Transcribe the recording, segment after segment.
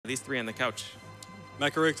these three on the couch.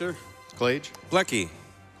 Mecha Richter. Klaige. Blechy.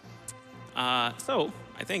 So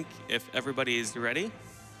I think if everybody's ready,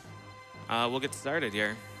 we'll get started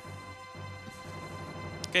here.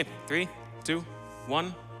 Okay, 3, 2,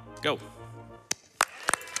 1, go.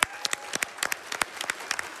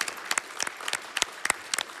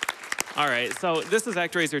 All right, so this is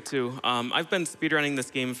ActRaiser 2. I've been speedrunning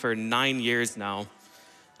this game for 9 years now.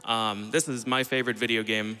 This is my favorite video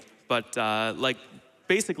game, but like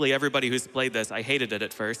basically everybody who's played this, I hated it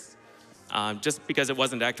at first, just because it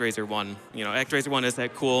wasn't ActRaiser 1. You know, ActRaiser 1 is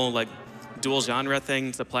that cool like dual genre thing.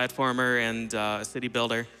 It's a platformer and a city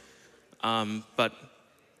builder. But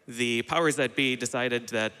the powers that be decided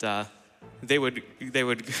that they would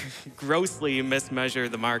grossly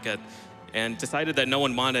mismeasure the market and decided that no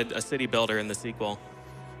one wanted a city builder in the sequel.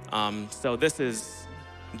 So this is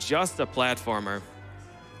just a platformer.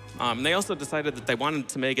 They also decided that they wanted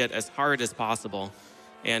to make it as hard as possible,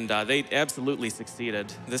 and they absolutely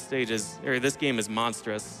succeeded. This game is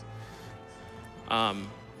monstrous.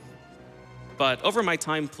 But over my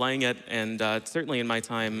time playing it, and certainly in my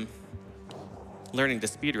time learning to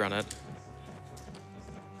speedrun it,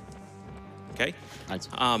 okay? Nice.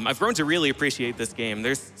 I've grown to really appreciate this game.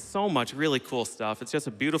 There's so much really cool stuff. It's just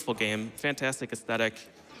a beautiful game, fantastic aesthetic,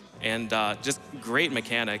 and just great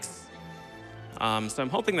mechanics. So I'm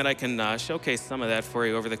hoping that I can showcase some of that for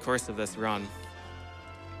you over the course of this run.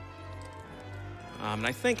 And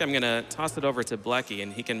I think I'm gonna toss it over to Blechy,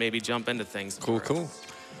 and he can maybe jump into things. Cool.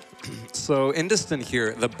 So in Indistant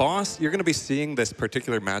here, the boss, you're going to be seeing this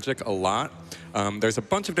particular magic a lot. There's a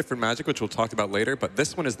bunch of different magic, which we'll talk about later, but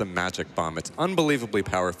this one is the magic bomb. It's unbelievably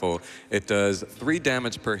powerful. It does 3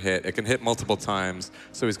 damage per hit. It can hit multiple times.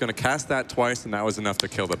 So he's going to cast that twice, and that was enough to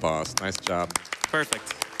kill the boss. Nice job.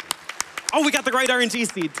 Perfect. Oh, we got the right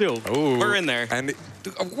RNG seed, too. Oh, we're in there. And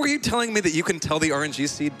were you telling me that you can tell the RNG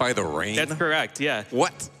seed by the rain? That's correct, yeah.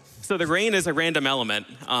 What? So the rain is a random element,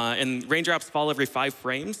 and raindrops fall every 5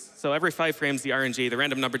 frames. So every 5 frames, the RNG, the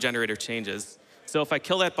random number generator, changes. So if I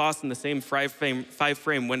kill that boss in the same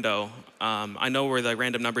 5-frame window, I know where the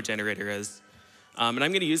random number generator is. And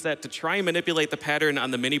I'm going to use that to try and manipulate the pattern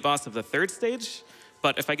on the mini-boss of the 3rd stage.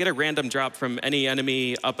 But if I get a random drop from any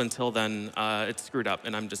enemy up until then, it's screwed up,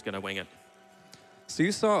 and I'm just going to wing it. So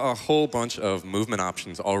you saw a whole bunch of movement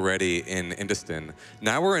options already in Indistant.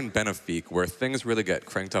 Now we're in Benefique, where things really get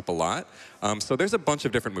cranked up a lot. So there's a bunch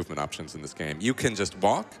of different movement options in this game. You can just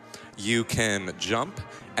walk, you can jump,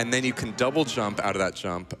 and then you can double jump out of that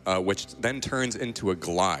jump, which then turns into a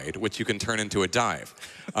glide, which you can turn into a dive.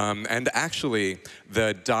 And actually,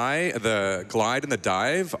 the glide and the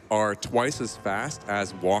dive are twice as fast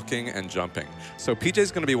as walking and jumping. So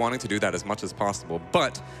PJ's going to be wanting to do that as much as possible,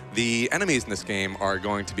 but the enemies in this game are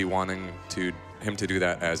going to be wanting him to do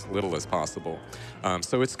that as little as possible.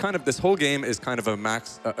 So it's kind of, this whole game is kind of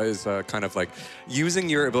kind of like using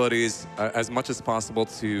your abilities as much as possible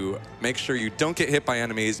to make sure you don't get hit by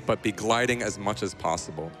enemies, but be gliding as much as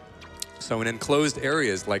possible. So in enclosed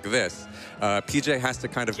areas like this, PJ has to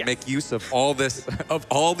kind of make use of all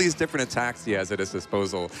these different attacks he has at his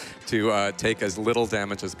disposal to take as little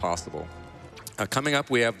damage as possible. Coming up,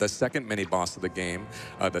 we have the second mini-boss of the game,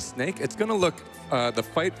 the Snake. It's going to look, the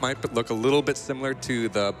fight might look a little bit similar to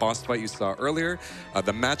the boss fight you saw earlier.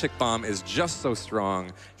 The magic bomb is just so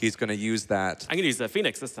strong, he's going to use that. I'm going to use the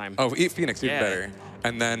Phoenix this time. Oh, Phoenix, even better.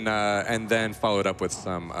 And then follow it up with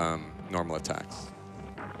some normal attacks.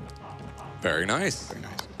 Very nice. Very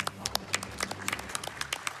nice.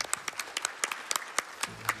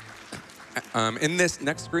 In this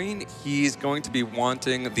next screen, he's going to be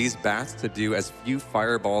wanting these bats to do as few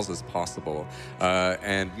fireballs as possible.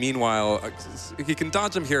 And meanwhile, he can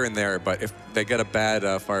dodge them here and there, but if they get a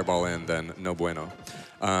bad fireball in, then no bueno.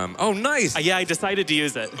 Oh, nice! Yeah, I decided to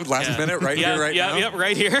use it. Last minute, right here, right now? Yep,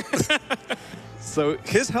 right here. So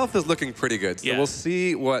his health is looking pretty good. So we'll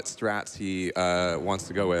see what strats he wants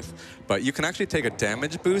to go with. But you can actually take a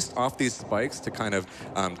damage boost off these spikes to kind of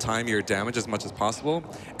time your damage as much as possible.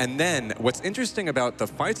 And then what's interesting about the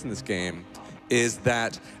fights in this game is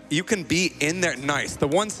that you can be in there. Nice, the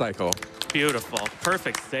 1 cycle. Beautiful,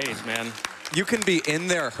 perfect stage, man. You can be in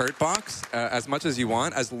their hurt box as much as you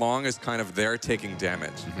want, as long as kind of they're taking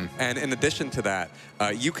damage. And in addition to that,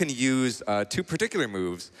 you can use 2 particular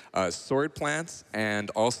moves, sword plants and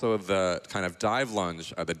also the kind of dive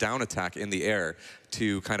lunge, the down attack in the air,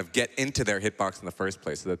 to kind of get into their hitbox in the first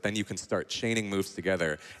place, so that then you can start chaining moves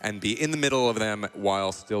together and be in the middle of them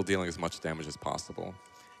while still dealing as much damage as possible.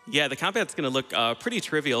 Yeah, the combat's going to look pretty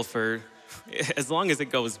trivial for as long as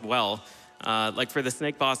it goes well. Like for the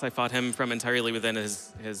Snake boss, I fought him from entirely within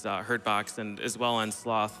his hurt box, and as well on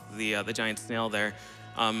Sloth, the giant snail there.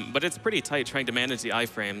 But it's pretty tight trying to manage the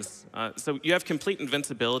iframes. So you have complete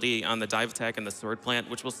invincibility on the dive attack and the sword plant,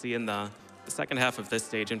 which we'll see in the second half of this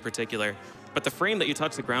stage in particular. But the frame that you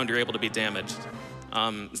touch the ground, you're able to be damaged.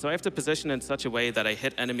 So I have to position in such a way that I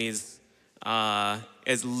hit enemies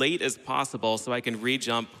as late as possible so I can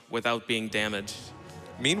re-jump without being damaged.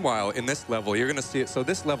 Meanwhile, in this level, you're going to see it. So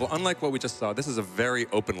this level, unlike what we just saw, this is a very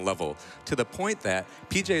open level to the point that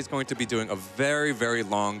PJ is going to be doing a very, very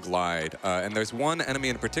long glide. And there's one enemy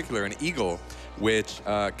in particular, an eagle, which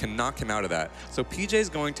can knock him out of that. So PJ is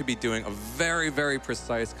going to be doing a very, very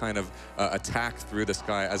precise kind of attack through the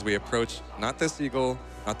sky as we approach not this eagle,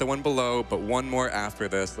 not the one below, but one more after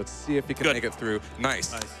this. Let's see if he can make it through.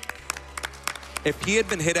 Nice. If he had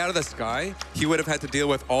been hit out of the sky, he would have had to deal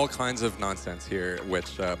with all kinds of nonsense here,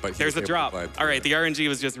 which, but there's a drop. All right, the RNG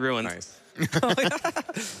was just ruined. Nice.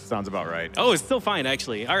 Sounds about right. Oh, it's still fine,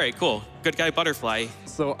 actually. All right, cool. Good guy, butterfly.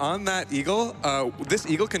 So on that eagle, this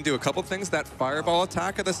eagle can do a couple things, that fireball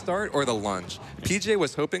attack at the start or the lunge. PJ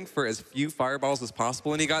was hoping for as few fireballs as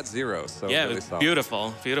possible, and he got 0. So yeah, really it was solid.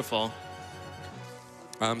 beautiful, beautiful.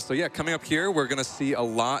 So yeah, coming up here, we're going to see a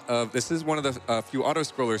lot of, this is one of the few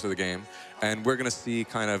auto-scrollers of the game, and we're going to see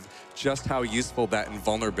kind of just how useful that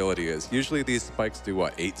invulnerability is. Usually these spikes do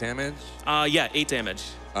what, 8 damage? Yeah, 8 damage.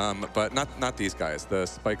 But not these guys, the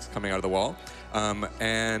spikes coming out of the wall. But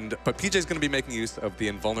PJ's going to be making use of the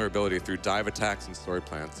invulnerability through dive attacks and sword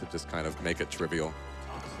plants to just kind of make it trivial.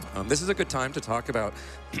 This is a good time to talk about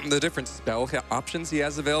the different spell options he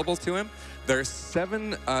has available to him. There's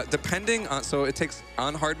 7, depending on, so it takes,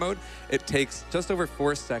 on hard mode, it takes just over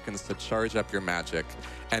 4 seconds to charge up your magic.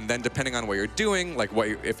 And then depending on what you're doing, like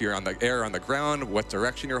if you're on the air, on the ground, what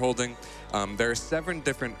direction you're holding, there are 7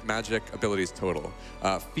 different magic abilities total.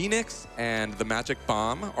 Phoenix and the Magic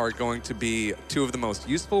Bomb are going to be 2 of the most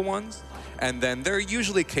useful ones. And then there are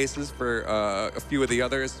usually cases for a few of the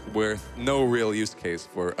others with no real use case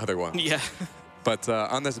for other ones. Yeah. But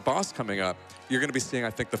on this boss coming up, you're going to be seeing, I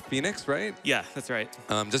think, the Phoenix, right? Yeah, that's right.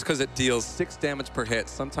 Just because it deals 6 damage per hit.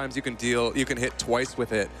 Sometimes you can hit twice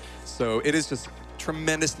with it. So it is just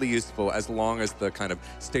tremendously useful as long as the kind of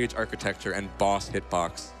stage architecture and boss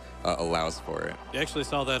hitbox allows for it. You actually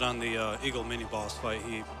saw that on the Eagle mini boss fight.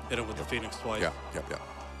 He hit him with the Phoenix twice. Yeah.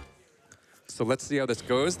 So let's see how this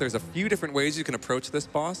goes. There's a few different ways you can approach this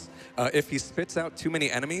boss. If he spits out too many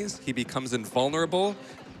enemies, he becomes invulnerable.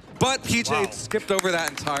 But PJ skipped over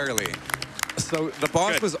that entirely. So the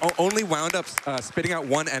boss was only wound up spitting out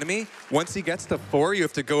 1 enemy. Once he gets to 4, you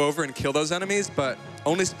have to go over and kill those enemies, but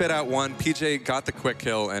only spit out 1. PJ got the quick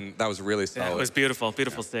kill, and that was really solid. Yeah, it was beautiful,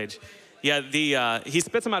 beautiful stage. Yeah, he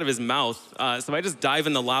spits them out of his mouth. So I just dive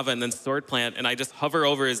in the lava and then sword plant, and I just hover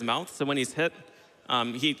over his mouth. So when he's hit,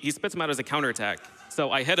 he spits them out as a counterattack.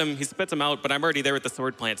 So I hit him, he spits them out, but I'm already there with the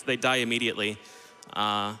sword plant, so they die immediately.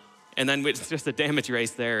 And then it's just a damage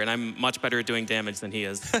race there, and I'm much better at doing damage than he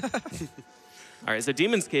is. All right, so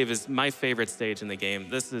Demon's Cave is my favorite stage in the game.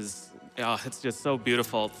 This is, it's just so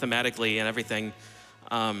beautiful thematically and everything.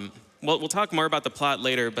 We'll talk more about the plot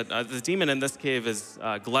later, but the demon in this cave is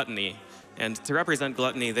gluttony. And to represent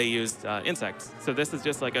gluttony, they used insects. So this is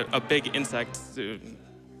just like a big insect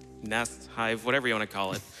nest, hive, whatever you want to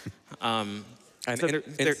call it. And so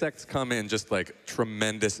insects come in just like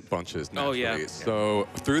tremendous bunches naturally. Oh, yeah. So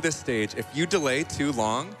through this stage, if you delay too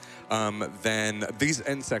long, then these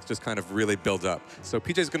insects just kind of really build up. So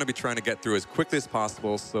PJ's going to be trying to get through as quickly as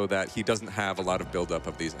possible so that he doesn't have a lot of buildup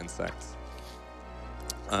of these insects.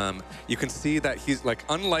 You can see that he's like,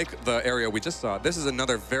 unlike the area we just saw, this is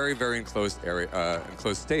another very, very enclosed area,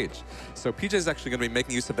 enclosed stage. So PJ is actually going to be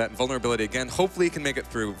making use of that invulnerability again. Hopefully he can make it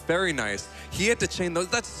through. Very nice. He had to chain those.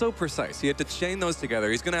 That's so precise. He had to chain those together.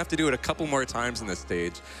 He's going to have to do it a couple more times in this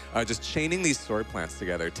stage, just chaining these sword plants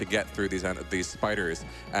together to get through these spiders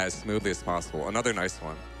as smoothly as possible. Another nice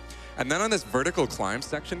one. And then on this vertical climb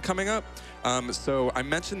section coming up, so I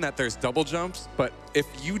mentioned that there's double jumps, but if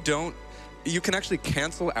you don't, you can actually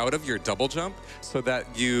cancel out of your double jump so that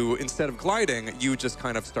you, instead of gliding, you just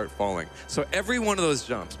kind of start falling. So every one of those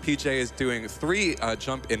jumps, PJ is doing 3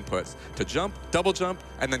 jump inputs to jump, double jump,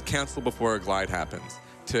 and then cancel before a glide happens,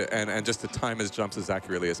 and just to time his jumps as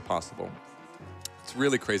accurately as possible. It's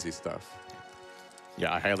really crazy stuff.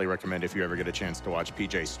 Yeah, I highly recommend if you ever get a chance to watch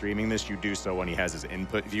PJ streaming this, you do so when he has his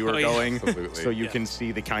input viewer going, so you can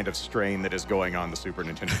see the kind of strain that is going on the Super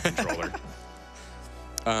Nintendo controller.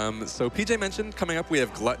 So PJ mentioned coming up we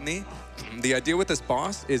have gluttony. the idea with this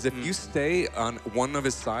boss is if you stay on one of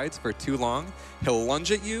his sides for too long, he'll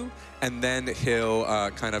lunge at you, and then he'll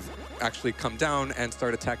kind of actually come down and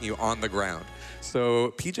start attacking you on the ground.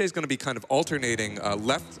 So PJ is going to be kind of alternating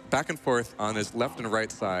back and forth on his left and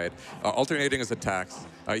right side, alternating his attacks.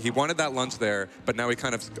 He wanted that lunge there, but now he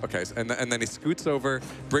kind of, and then he scoots over,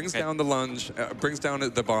 brings down the lunge, brings down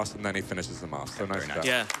the boss, and then he finishes him off. So nice job.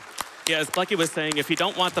 Yeah. Yeah, as Blechy was saying, if you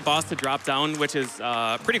don't want the boss to drop down, which is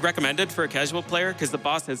pretty recommended for a casual player, because the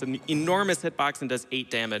boss has an enormous hitbox and does 8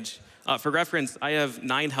 damage. For reference, I have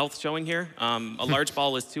 9 health showing here. A large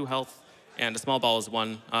ball is 2 health, and a small ball is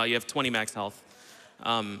 1. You have 20 max health.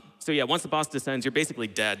 So yeah, once the boss descends, you're basically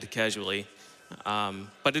dead casually.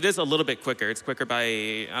 But it is a little bit quicker. It's quicker by,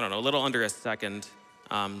 I don't know, a little under a second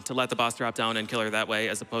to let the boss drop down and kill her that way,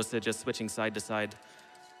 as opposed to just switching side to side.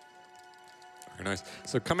 Very nice.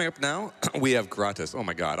 So coming up now, we have Gratis. Oh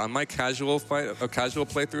my God! On my casual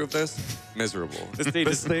playthrough of this, miserable.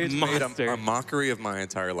 This stage made a mockery of my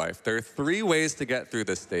entire life. There are 3 ways to get through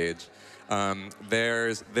this stage.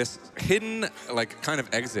 There's this hidden, kind of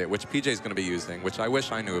exit, which PJ is going to be using, which I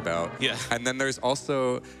wish I knew about. Yeah. And then there's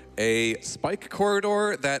also a spike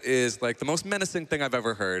corridor that is the most menacing thing I've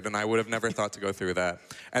ever heard, and I would have never thought to go through that.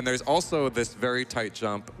 And there's also this very tight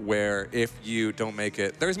jump where if you don't make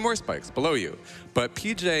it, there's more spikes below you. But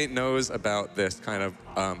PJ knows about this kind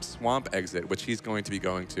of swamp exit, which he's going to be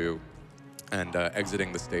going to and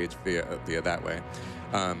exiting the stage via that way.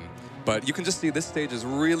 But you can just see this stage is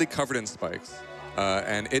really covered in spikes,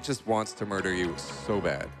 and it just wants to murder you so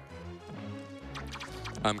bad.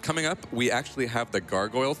 Coming up, we actually have the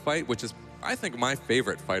gargoyle fight, which is, I think, my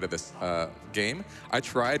favorite fight of this game. I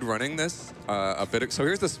tried running this a bit. So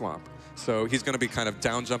here's the swamp. So he's going to be kind of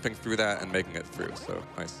down jumping through that and making it through. So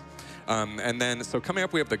nice. And then, so coming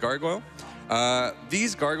up, we have the gargoyle.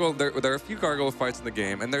 These gargoyle, there are a few gargoyle fights in the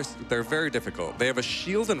game, and they're very difficult. They have a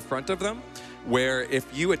shield in front of them, where if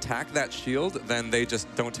you attack that shield, then they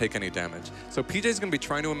just don't take any damage. So PJ's going to be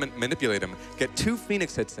trying to manipulate him, get 2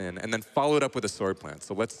 Phoenix hits in, and then follow it up with a sword plant.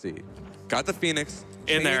 So let's see. Got the Phoenix,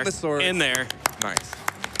 in there, the sword. in there. Nice.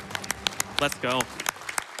 Let's go.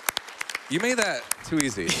 You made that too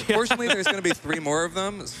easy. Fortunately, there's going to be 3 more of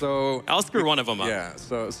them, so... I'll screw one of them up. Yeah,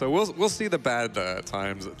 so we'll see the bad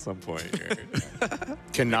times at some point here.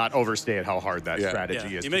 Cannot overstate how hard that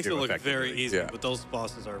strategy is. He makes it look very easy, but those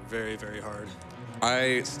bosses are very, very hard.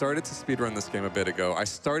 I started to speedrun this game a bit ago. I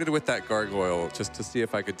started with that gargoyle just to see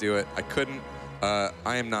if I could do it. I couldn't. I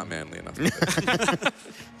am not manly enough.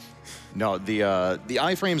 No, the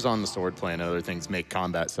iframes on the sword plant and other things make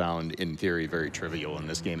combat sound, in theory, very trivial in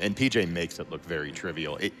this game. And PJ makes it look very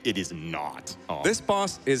trivial. It is not. This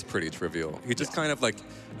boss is pretty trivial. He just kind of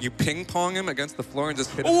you ping pong him against the floor and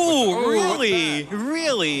just hit him. Oh, really?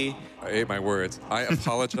 Really? I ate my words. I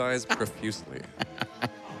apologize profusely.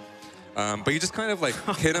 But you just kind of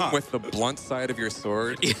hit him with the blunt side of your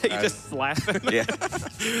sword. Yeah, you just slap him. Yeah.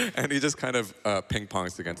 And he just kind of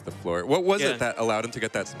ping-pongs against the floor. What was it that allowed him to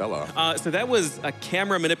get that spell off? So that was a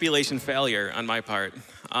camera manipulation failure on my part.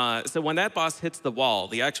 So when that boss hits the wall,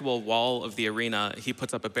 the actual wall of the arena, he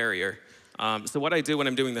puts up a barrier. So what I do when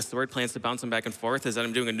I'm doing the sword plants to bounce them back and forth is that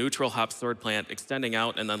I'm doing a neutral hop sword plant, extending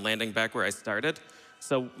out and then landing back where I started.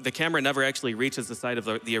 So the camera never actually reaches the side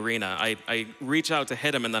of the arena. I reach out to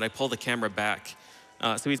hit him, and then I pull the camera back.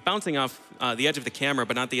 So he's bouncing off the edge of the camera,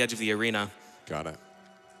 but not the edge of the arena. Got it.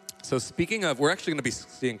 So speaking of, we're actually going to be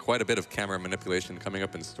seeing quite a bit of camera manipulation coming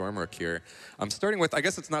up in Stormrook here. I'm starting with, I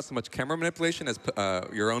guess it's not so much camera manipulation as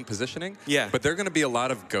your own positioning. Yeah. But there are going to be a lot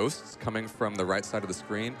of ghosts coming from the right side of the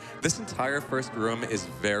screen. This entire first room is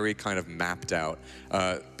very kind of mapped out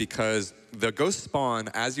because the ghosts spawn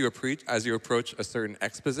as you approach a certain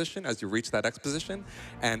X position, as you reach that X position,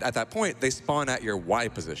 and at that point, they spawn at your Y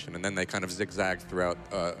position, and then they kind of zigzag throughout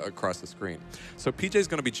across the screen. So PJ is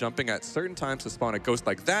going to be jumping at certain times to spawn a ghost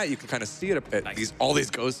like that. You can kind of see it. All these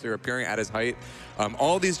ghosts are appearing at his height.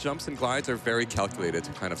 All these jumps and glides are very calculated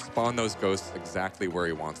to kind of spawn those ghosts exactly where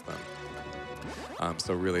he wants them.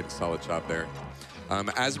 So really solid job there.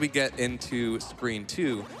 As we get into screen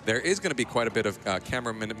 2, there is going to be quite a bit of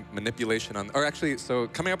camera manipulation so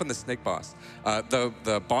coming up on the snake boss.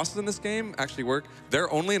 The bosses in this game actually work.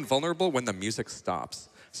 They're only invulnerable when the music stops.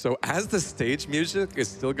 So as the stage music is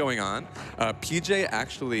still going on, PJ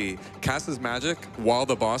actually casts his magic while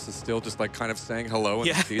the boss is still just kind of saying hello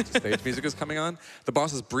and the stage music is coming on. The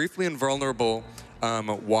boss is briefly invulnerable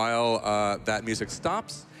while that music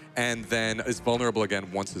stops. and then is vulnerable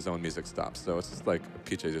again once his own music stops. So it's just like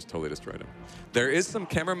PJ just totally destroyed him. There is some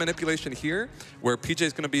camera manipulation here, where PJ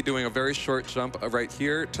is going to be doing a very short jump right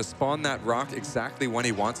here to spawn that rock exactly when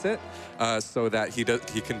he wants it, so that he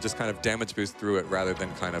can just kind of damage boost through it rather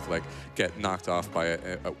than kind of like get knocked off by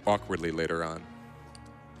it awkwardly later on.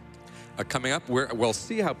 Coming up, we'll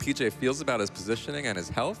see how PJ feels about his positioning and his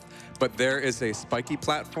health, but there is a spiky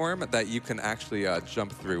platform that you can actually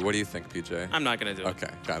jump through. What do you think, PJ? I'm not going to do it.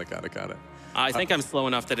 Okay, got it. I think I'm slow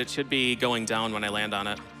enough that it should be going down when I land on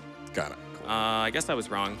it. Got it. I guess I was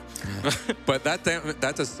wrong. But that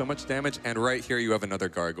does so much damage, and right here you have another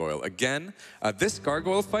gargoyle. Again, this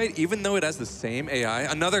gargoyle fight, even though it has the same AI,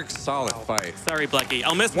 another solid fight. Sorry, Blechy.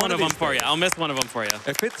 I'll miss one of them for you. I'll miss one of them for you.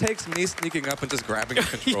 If it takes me sneaking up and just grabbing a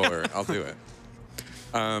controller, I'll do it.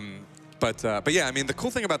 But yeah, I mean, the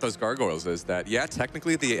cool thing about those gargoyles is that, yeah,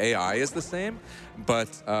 technically the AI is the same,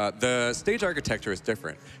 but the stage architecture is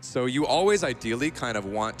different. So you always ideally kind of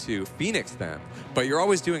want to Phoenix them, but you're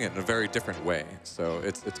always doing it in a very different way. So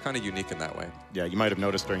it's kind of unique in that way. Yeah, you might have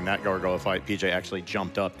noticed during that gargoyle fight, PJ actually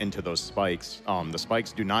jumped up into those spikes. The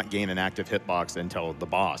spikes do not gain an active hitbox until the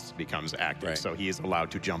boss becomes active, Right. so he is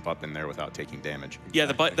allowed to jump up in there without taking damage. Yeah,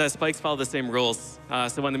 the spikes follow the same rules.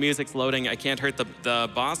 So when the music's loading, I can't hurt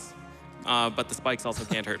the boss, but the spikes also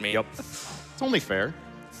can't hurt me. Yep. It's only fair.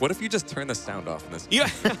 What if you just turn the sound off in this? Yeah.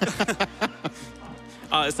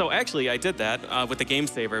 So actually, I did that with the game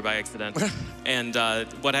saver by accident. And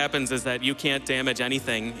what happens is that you can't damage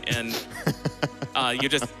anything, and you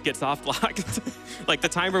just get soft locked. Like the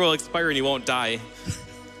timer will expire and you won't die.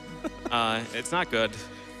 It's not good.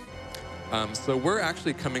 So we're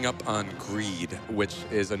actually coming up on Greed, which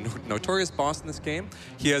is a notorious boss in this game.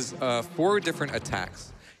 He has 4 different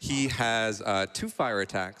attacks. He has 2 fire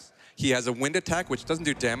attacks. He has a wind attack, which doesn't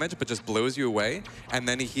do damage, but just blows you away. And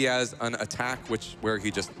then he has an attack where he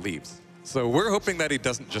just leaves. So we're hoping that he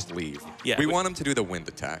doesn't just leave. Yeah, we want him to do the wind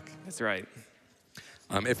attack. That's right.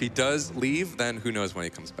 If he does leave, then who knows when he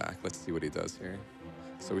comes back. Let's see what he does here.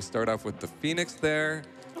 So we start off with the Phoenix there.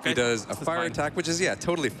 Okay, He does a this is fire fine. attack, which is, yeah,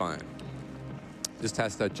 totally fine. Just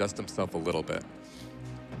has to adjust himself a little bit.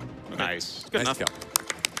 Nice. Good Nice enough. kill.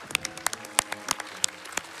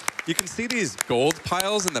 You can see these gold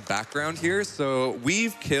piles in the background here. So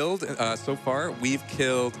we've killed, so far, we've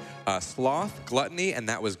killed Sloth, Gluttony, and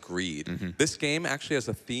that was Greed. This game actually has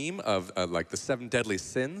a theme of like the 7 deadly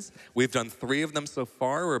sins. We've done 3 of them so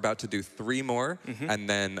far. We're about to do 3 more, and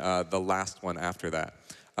then the last one after that.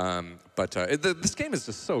 This game is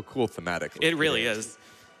just so cool thematically. It really is.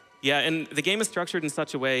 Yeah, and the game is structured in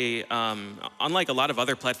such a way, unlike a lot of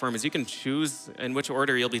other platformers, you can choose in which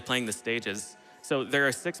order you'll be playing the stages. So there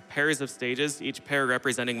are 6 pairs of stages, each pair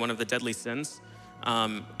representing one of the deadly sins.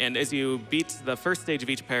 And as you beat the first stage of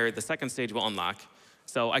each pair, the second stage will unlock.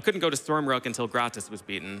 So I couldn't go to Stormrook until Gratis was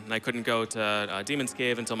beaten, and I couldn't go to Demon's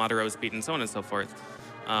Cave until Madara was beaten, so on and so forth.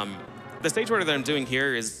 The stage order that I'm doing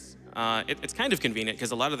here is, it's kind of convenient,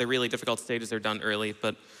 because a lot of the really difficult stages are done early,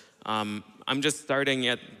 but I'm just starting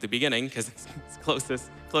at the beginning, because it's closest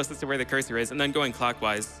to where the cursor is, and then going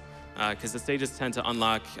clockwise, because the stages tend to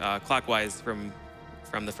unlock clockwise from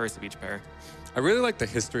the first of each pair. I really like the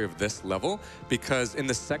history of this level because in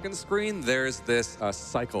the second screen, there's this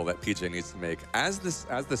cycle that PJ needs to make. As the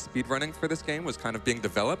speedrunning for this game was kind of being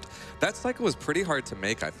developed, that cycle was pretty hard to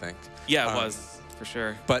make, I think. Yeah, it was, for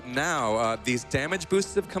sure. But now, these damage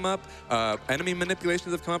boosts have come up, enemy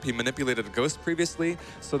manipulations have come up. He manipulated a ghost previously,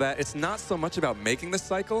 so that it's not so much about making the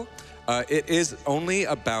cycle. It is only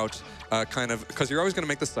about because you're always going to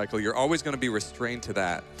make the cycle, you're always going to be restrained to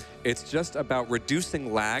that. It's just about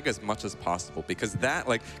reducing lag as much as possible, because that,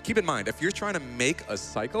 like, keep in mind, if you're trying to make a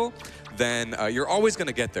cycle, then you're always going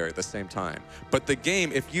to get there at the same time. But the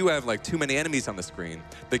game, if you have like too many enemies on the screen,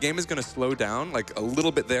 the game is going to slow down like a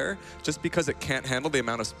little bit there, just because it can't handle the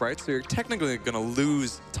amount of sprites. So you're technically going to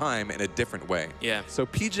lose time in a different way. Yeah. So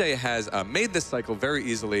PJ has made this cycle very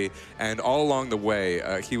easily, and all along the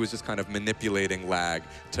way, he was just kind of manipulating lag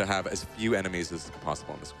to have as few enemies as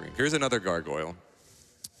possible on the screen. Here's another gargoyle.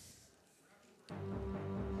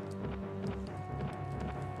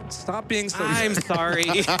 Stop being so... I'm sorry.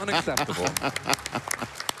 Unacceptable.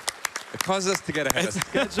 It causes us to get ahead of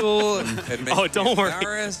schedule. It makes Oh, don't me worry.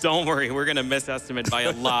 embarrassed. Don't worry. We're going to misestimate by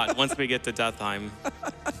a lot once we get to Deathheim.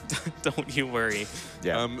 Don't you worry.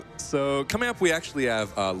 Yeah. So coming up, we actually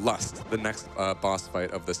have Lust, the next boss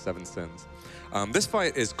fight of the 7 sins. This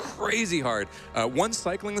fight is crazy hard. One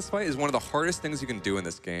cycling this fight is one of the hardest things you can do in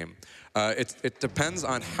this game. It depends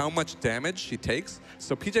on how much damage she takes.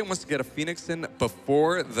 So PJ wants to get a Phoenix in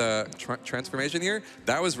before the transformation here.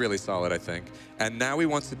 That was really solid, I think. And now he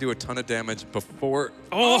wants to do a ton of damage before.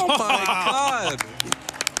 Oh my God!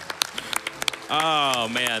 Oh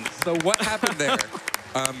man. So what happened there?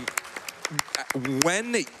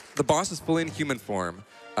 When the boss is fully in human form,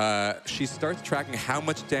 she starts tracking how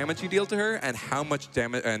much damage you deal to her and how much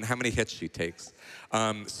damage and how many hits she takes.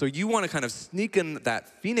 So you want to kind of sneak in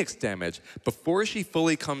that Phoenix damage before she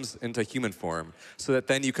fully comes into human form, so that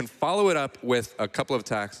then you can follow it up with a couple of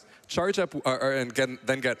attacks, charge up, and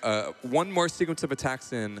then get one more sequence of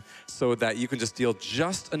attacks in, so that you can just deal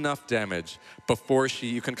just enough damage before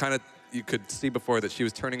you could see before that she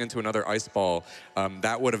was turning into another ice ball.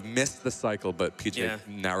 That would have missed the cycle, but PJ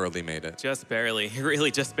narrowly made it. Just barely,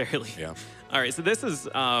 really just barely. Yeah. All right, so this is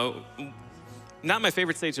not my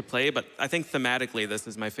favorite stage to play, but I think thematically this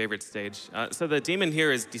is my favorite stage. So the demon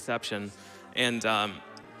here is Deception. And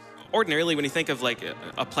ordinarily when you think of like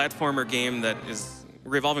a platformer game that is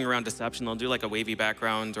revolving around deception, they'll do like a wavy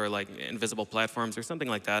background or like invisible platforms or something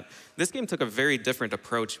like that. This game took a very different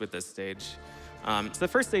approach with this stage. So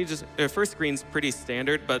the first screen's pretty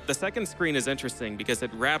standard, but the second screen is interesting because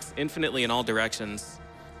it wraps infinitely in all directions.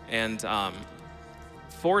 And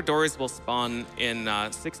 4 doors will spawn in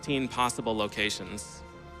 16 possible locations.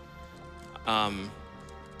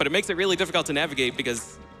 But it makes it really difficult to navigate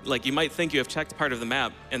because like you might think you have checked part of the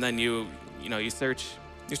map and then you search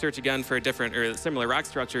again for a different or similar rock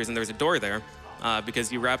structures and there's a door there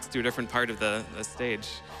because you wrapped through a different part of the stage.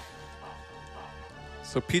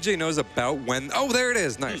 So PJ knows about when. Oh, there it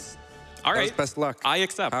is. Nice. All right. That was best luck. I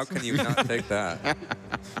accept. How can you not take that?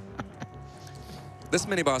 This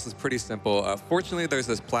mini boss is pretty simple. Fortunately, there's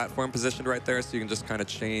this platform positioned right there, so you can just kind of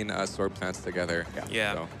chain sword plants together.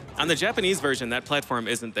 Yeah. So. On the Japanese version, that platform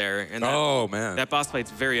isn't there, and that boss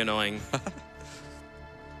fight's very annoying.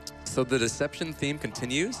 So the deception theme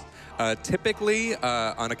continues. Typically,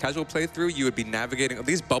 on a casual playthrough, you would be navigating.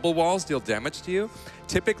 These bubble walls deal damage to you.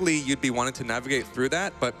 Typically, you'd be wanting to navigate through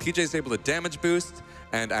that, but PJ's able to damage boost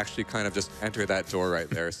and actually kind of just enter that door right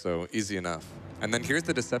there, so easy enough. And then here's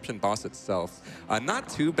the deception boss itself. Not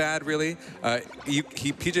too bad, really.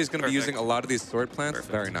 PJ's going to be using a lot of these sword plants.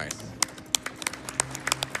 Perfect. Very nice.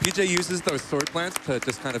 PJ uses those sword plants to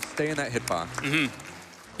just kind of stay in that hitbox. Mm-hmm.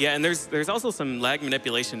 Yeah, and there's also some lag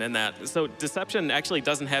manipulation in that. So Deception actually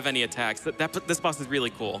doesn't have any attacks. This boss is really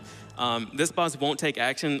cool. This boss won't take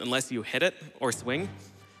action unless you hit it or swing.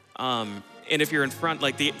 And if you're in front,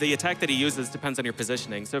 like the attack that he uses depends on your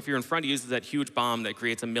positioning. So if you're in front, he uses that huge bomb that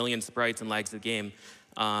creates a million sprites and lags the game.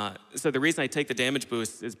 So the reason I take the damage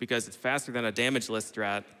boost is because it's faster than a damage list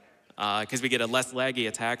strat, because we get a less laggy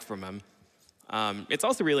attack from him. It's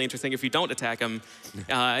also really interesting if you don't attack him,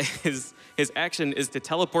 his action is to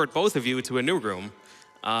teleport both of you to a new room,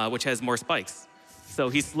 which has more spikes. So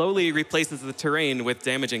he slowly replaces the terrain with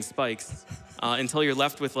damaging spikes until you're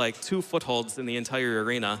left with like 2 footholds in the entire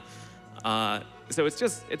arena. So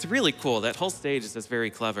it's really cool. That whole stage is just very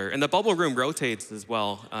clever. And the bubble room rotates as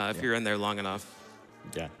well if you're in there long enough.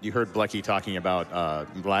 Yeah, you heard Blechy talking about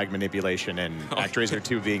lag manipulation and ActRaiser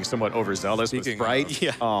 2 being somewhat overzealous with sprite.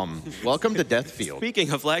 Welcome to Deathfield. Speaking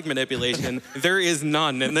of lag manipulation, there is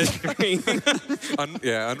none in this screen.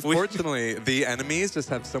 Unfortunately, the enemies just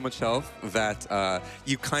have so much health that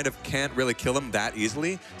you kind of can't really kill them that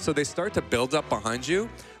easily. So they start to build up behind you.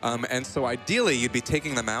 And so ideally, you'd be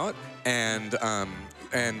taking them out and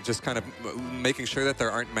just kind of making sure that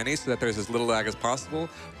there aren't many so that there's as little lag as possible.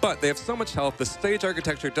 But they have so much health, the stage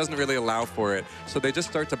architecture doesn't really allow for it, so they just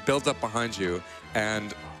start to build up behind you,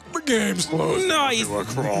 and the game slows down to a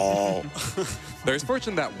crawl. There's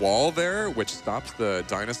fortunately that wall there, which stops the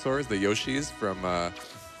dinosaurs, the Yoshis,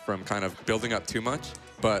 from kind of building up too much,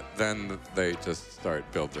 but then they just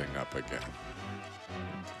start building up again.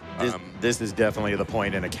 This is definitely the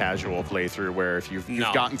point in a casual playthrough where if you've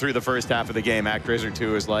gotten through the first half of the game, ActRaiser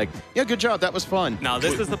 2 is like, yeah, good job, that was fun. No,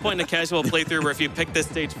 this is the point in a casual playthrough where if you pick this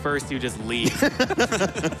stage first, you just leave.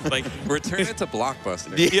 Like, we're turning it to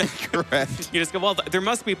Blockbuster. Yeah, correct. You just go, well, there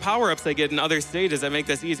must be power-ups I get in other stages that make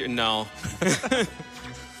this easier. No.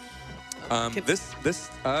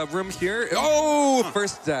 This room here,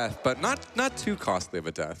 first death, but not too costly of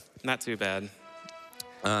a death. Not too bad.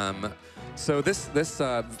 So the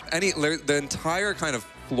entire kind of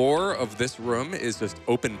floor of this room is just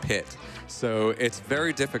open pit. So it's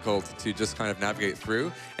very difficult to just kind of navigate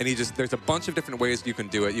through. And there's a bunch of different ways you can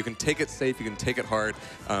do it. You can take it safe, you can take it hard,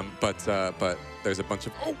 but there's a bunch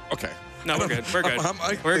of, oh, okay. No, we're good. We're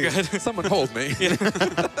good. We're good. Someone hold me.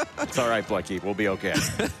 It's all right, Blechy. We'll be okay.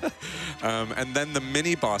 And then the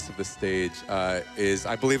mini boss of the stage is,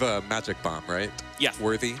 I believe, a magic bomb, right? Yes.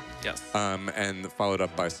 Worthy. Yes. And followed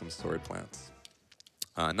up by some sword plants.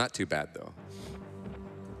 Not too bad, though.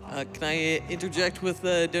 Can I interject with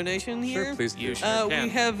a donation here? Sure, please do. You sure can. We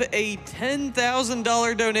have a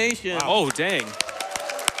 $10,000 donation. Wow. Oh, dang.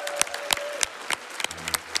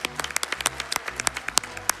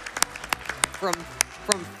 From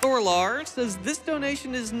Thorlar, says, this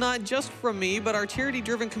donation is not just from me, but our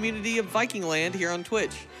charity-driven community of Vikingland here on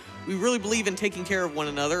Twitch. We really believe in taking care of one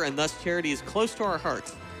another, and thus charity is close to our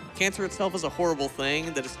hearts. Cancer itself is a horrible thing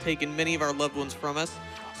that has taken many of our loved ones from us,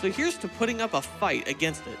 so here's to putting up a fight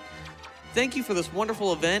against it. Thank you for this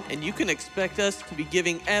wonderful event, and you can expect us to be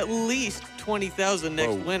giving at least $20,000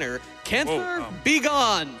 next winter. Cancer, be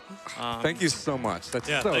gone! Thank you so much. That's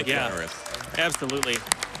so generous. Absolutely.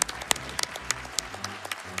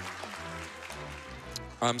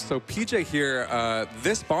 So PJ here,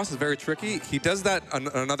 this boss is very tricky. He does that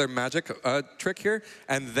another magic trick here,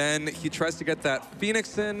 and then he tries to get that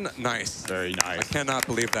Phoenix in. Nice. Very nice. I cannot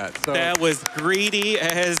believe that. So That was greedy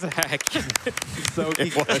as heck. So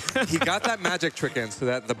he got that magic trick in so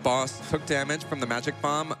that the boss took damage from the magic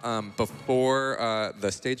bomb before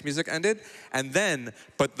the stage music ended. And then,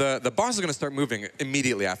 but the boss is going to start moving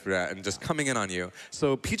immediately after that and just coming in on you.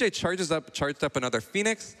 So PJ charged up another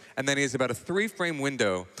Phoenix, and then he has about a 3-frame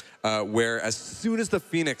window where as soon as the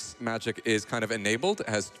Phoenix magic is kind of enabled,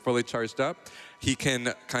 has fully charged up, he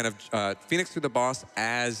can kind of Phoenix through the boss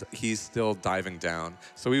as he's still diving down.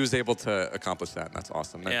 So he was able to accomplish that, and that's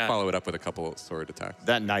awesome. Then follow it up with a couple sword attacks.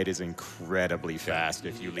 That knight is incredibly fast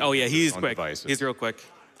if you leave Oh, yeah, he's on quick. devices. He's real quick.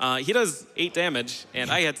 He does 8 damage,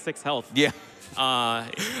 and I had 6 health. Yeah. I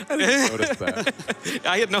didn't notice that.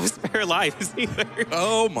 I had no spare lives either.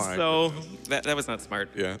 Oh, my. So that was not smart.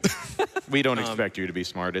 Yeah. We don't expect you to be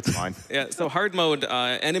smart. It's fine. Yeah, so hard mode,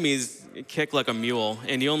 enemies kick like a mule,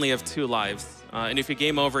 and you only have 2 lives. And if you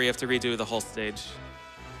game over, you have to redo the whole stage.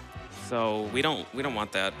 So we don't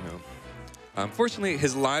want that. No. Unfortunately,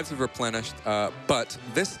 his lives have replenished, but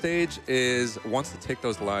this stage wants to take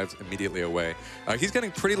those lives immediately away. He's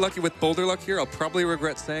getting pretty lucky with boulder luck here. I'll probably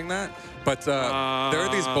regret saying that, but there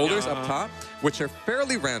are these boulders up top, which are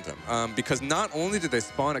fairly random, because not only do they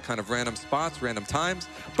spawn at kind of random spots, random times,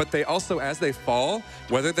 but they also, as they fall,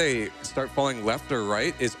 whether they start falling left or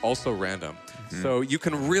right is also random. So you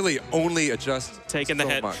can really only adjust Taking so the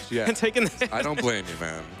hit. much. Yeah. Taking the hit. I don't blame you,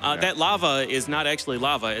 man. That lava is not actually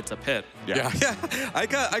lava, it's a pit. Yeah. I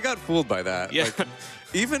got fooled by that. Yeah. Like,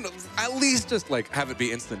 even at least just like have it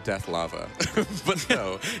be instant death lava. But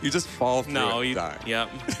no, you just fall through it and die. Yep.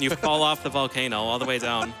 You fall off the volcano all the way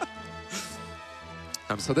down.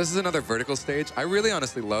 So this is another vertical stage. I really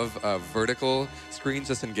honestly love vertical screens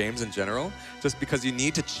just in games in general, just because you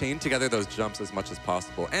need to chain together those jumps as much as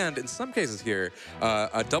possible. And in some cases here,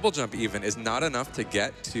 a double jump even is not enough to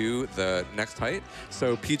get to the next height.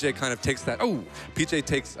 So PJ kind of takes that,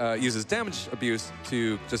 PJ uses damage abuse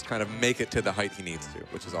to just kind of make it to the height he needs to,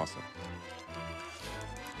 which is awesome.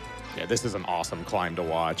 Yeah, this is an awesome climb to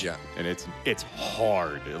watch. Yeah. And it's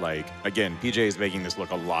hard. Like, again, PJ is making this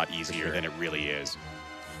look a lot easier than it really is.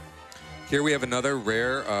 Here we have another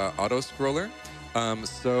rare auto-scroller.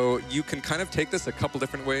 So you can kind of take this a couple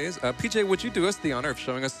different ways. PJ, would you do us the honor of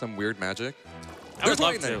showing us some weird magic? I would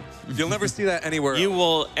love to. You'll never see that anywhere You else.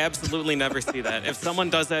 will absolutely never see that. If someone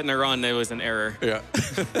does that in a run, it was an error. Yeah.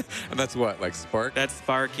 And that's what, like Spark? That's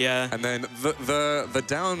Spark, yeah. And then the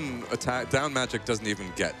down magic doesn't even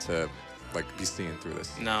get to like be seen through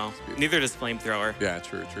this. No, neither does Flamethrower. Yeah,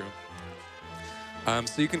 true.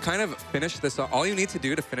 So you can kind of finish this. All you need to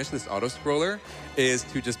do to finish this auto-scroller is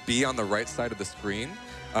to just be on the right side of the screen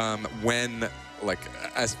when, like,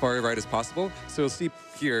 as far right as possible. So you'll see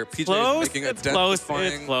here, PJ is making a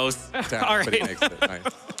death-defying It's close. down, All but he right. makes it. Nice.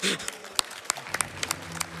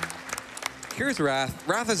 Here's Wrath.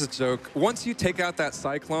 Wrath is a joke. Once you take out that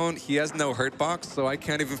Cyclone, he has no hurt box, so I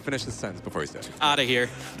can't even finish the sentence before he's dead. Out of here.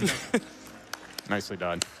 Nicely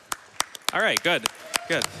done. All right, good.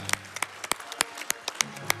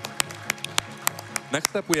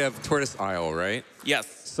 Next up, we have Tortoise Isle, right?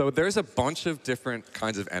 Yes. So there's a bunch of different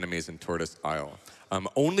kinds of enemies in Tortoise Isle.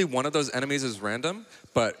 Only one of those enemies is random,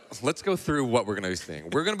 but let's go through what we're going to be seeing.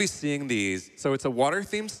 We're going to be seeing these. So it's a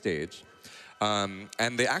water-themed stage, and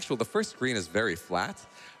the first screen is very flat,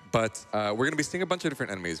 But we're going to be seeing a bunch of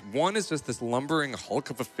different enemies. One is just this lumbering hulk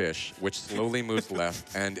of a fish, which slowly moves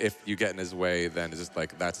left. And if you get in his way, then it's just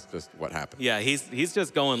like, that's just what happens. Yeah, he's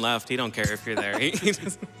just going left. He don't care if you're there. He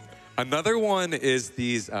just... Another one is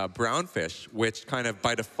these brown fish, which kind of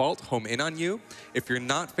by default home in on you. If you're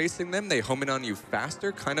not facing them, they home in on you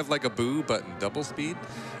faster, kind of like a boo, but in double speed.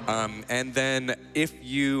 And then if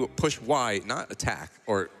you push Y, not attack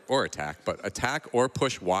or attack, but attack or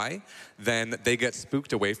push Y, then they get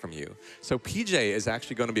spooked away from you. So PJ is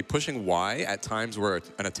actually going to be pushing Y at times where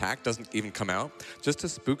an attack doesn't even come out, just to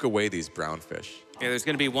spook away these brown fish. Yeah, there's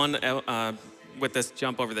going to be one with this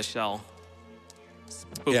jump over the shell.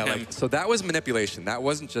 Spook yeah, him. so that was manipulation. That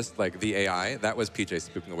wasn't just like the AI. That was PJ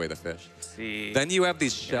spooking away the fish. See. Then you have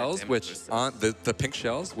these shells, which on the pink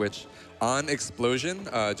shells, which on explosion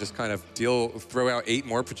just kind of throw out 8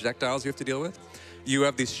 more projectiles you have to deal with. You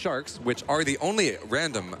have these sharks, which are the only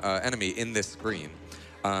random enemy in this screen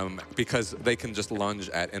because they can just lunge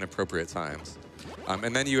at inappropriate times.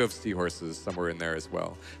 And then you have seahorses somewhere in there as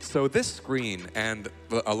well. So this screen and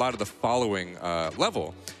a lot of the following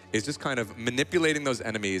level is just kind of manipulating those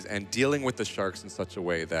enemies and dealing with the sharks in such a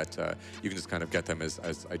way that you can just kind of get them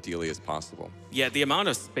as ideally as possible. Yeah, the amount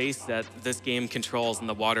of space that this game controls in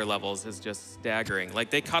the water levels is just staggering. Like,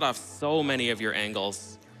 they cut off so many of your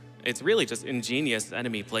angles. It's really just ingenious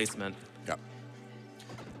enemy placement. Yeah.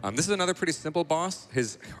 This is another pretty simple boss.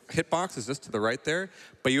 His hitbox is just to the right there,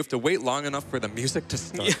 but you have to wait long enough for the music to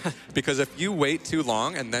start. Yeah. Because if you wait too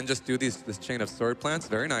long and then just do this chain of sword plants,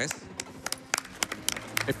 very nice.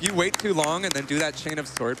 If you wait too long and then do that chain of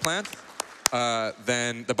sword plants,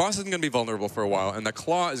 then the boss isn't going to be vulnerable for a while, and the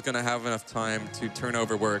claw is going to have enough time to turn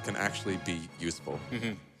over where it can actually be useful.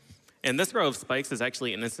 Mm-hmm. And this row of spikes is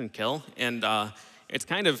actually an instant kill, and it's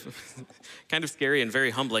kind of scary and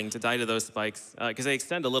very humbling to die to those spikes because they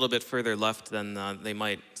extend a little bit further left than they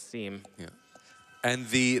might seem. Yeah. And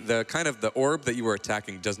the kind of the orb that you were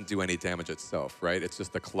attacking doesn't do any damage itself, right? It's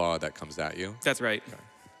just the claw that comes at you. That's right. Okay.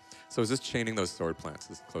 So it's just chaining those sword plants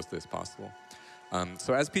as closely as possible.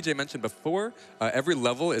 So as PJ mentioned before, every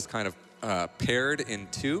level is kind of paired in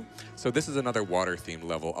 2. So this is another water-themed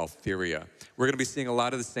level, Altheria. We're going to be seeing a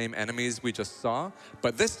lot of the same enemies we just saw,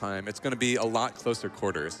 but this time it's going to be a lot closer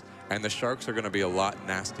quarters, and the sharks are going to be a lot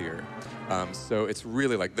nastier. So it's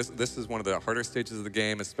really like, this is one of the harder stages of the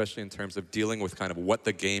game, especially in terms of dealing with kind of what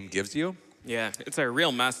the game gives you. Yeah, it's a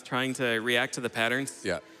real mess trying to react to the patterns.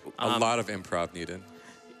 Yeah, a lot of improv needed.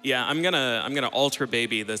 Yeah, I'm gonna ultra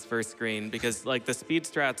baby this first screen because like the speed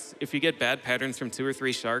strats, if you get bad patterns from 2 or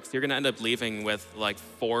 3 sharks, you're gonna end up leaving with like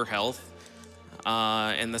 4 health.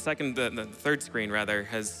 And the third screen rather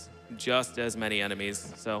has just as many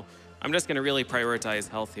enemies. So I'm just gonna really prioritize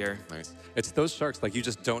health here. Nice. It's those sharks, like you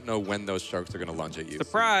just don't know when those sharks are gonna lunge at you.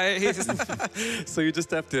 Surprise! So you just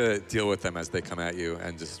have to deal with them as they come at you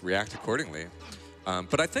and just react accordingly.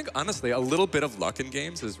 But I think, honestly, a little bit of luck in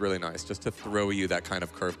games is really nice, just to throw you that kind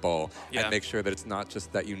of curveball and make sure that it's not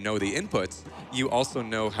just that you know the inputs, you also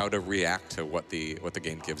know how to react to what the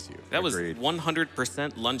game gives you. That was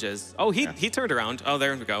 100% lunges. Oh, he turned around. Oh,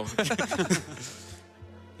 there we go.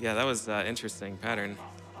 Yeah, that was interesting pattern.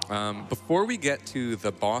 Before we get to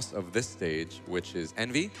the boss of this stage, which is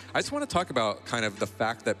Envy, I just want to talk about kind of the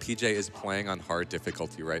fact that PJ is playing on hard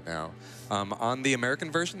difficulty right now. On the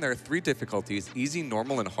American version, there are 3 difficulties, easy,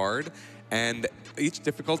 normal, and hard. And each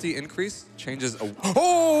difficulty increase changes a...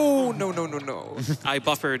 Oh, no, no, no, no. I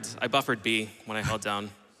buffered B when I held down.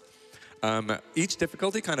 Each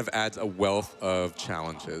difficulty kind of adds a wealth of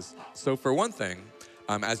challenges. So for one thing,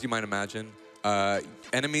 as you might imagine,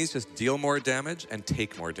 enemies just deal more damage and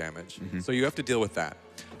take more damage. So you have to deal with that.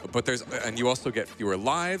 But and you also get fewer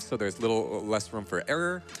lives, so there's less room for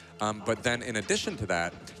error. But then in addition to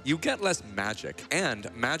that, you get less magic. And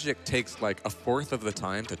magic takes like 1/4 of the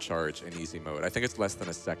time to charge in easy mode. I think it's less than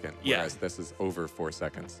a second, whereas this is over 4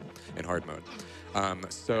 seconds in hard mode.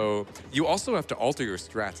 So you also have to alter your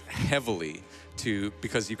strats heavily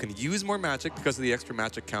because you can use more magic because of the extra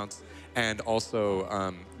magic counts, and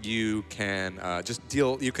also you can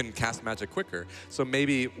you can cast magic quicker. So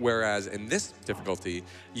maybe whereas in this difficulty,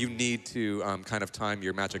 you need to kind of time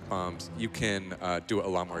your magic bombs, you can do it a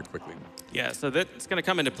lot more quickly. Yeah, so that's gonna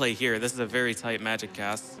come into play here. This is a very tight magic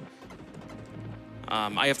cast.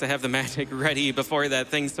 I have to have the magic ready before that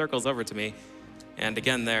thing circles over to me. And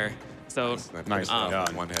again there. So nice.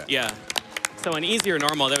 One hit. Yeah. So on easy or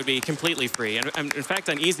normal, that would be completely free. And in fact,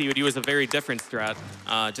 on easy, you would use a very different strat,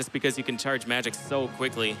 just because you can charge magic so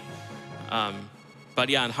quickly. But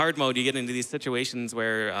yeah, in hard mode, you get into these situations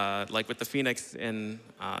where, like with the Phoenix in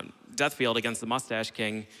Deathfield against the Mustache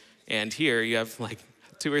King, and here you have like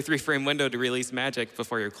 2 or 3 frame window to release magic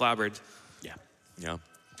before you're clobbered. Yeah. Yeah.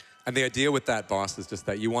 And the idea with that boss is just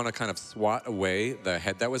that you want to kind of swat away the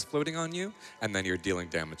head that was floating on you, and then you're dealing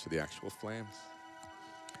damage to the actual flames.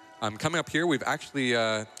 Coming up here, we've actually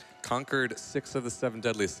conquered 6 of the 7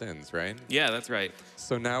 deadly sins, right? Yeah, that's right.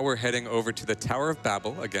 So now we're heading over to the Tower of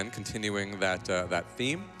Babel, again, continuing that, that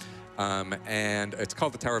theme. And it's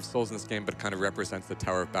called the Tower of Souls in this game, but it kind of represents the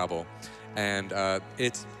Tower of Babel. And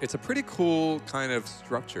it's a pretty cool kind of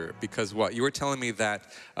structure because what you were telling me that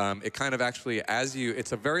it kind of actually,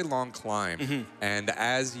 it's a very long climb, and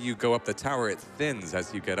as you go up the tower, it thins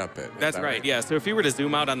as you get up it. That's right, yeah. So if you were to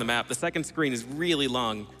zoom out on the map, the second screen is really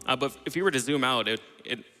long, but if you were to zoom out, it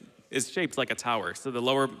is shaped like a tower. So the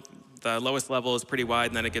lowest level is pretty wide,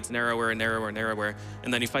 and then it gets narrower and narrower and narrower,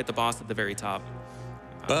 and then you fight the boss at the very top.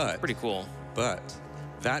 It's pretty cool. But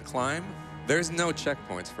that climb, there's no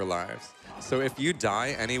checkpoints for lives. So if you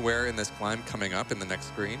die anywhere in this climb coming up in the next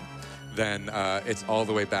screen, then it's all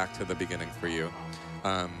the way back to the beginning for you.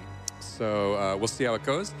 So we'll see how it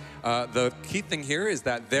goes. The key thing here is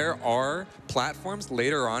that there are platforms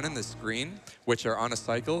later on in the screen which are on a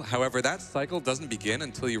cycle. However, that cycle doesn't begin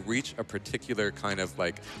until you reach a particular kind of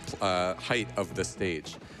like height of the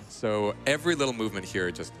stage. So every little movement here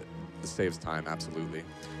just saves time, absolutely.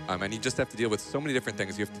 And you just have to deal with so many different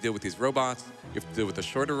things. You have to deal with these robots. You have to deal with the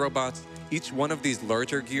shorter robots. Each one of these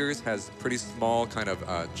larger gears has pretty small kind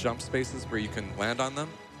of jump spaces where you can land on them.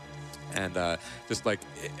 And just like,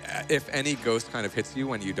 if any ghost kind of hits you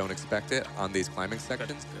when you don't expect it on these climbing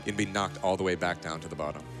sections, you can be knocked all the way back down to the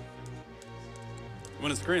bottom.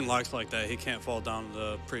 When a screen locks like that, he can't fall down to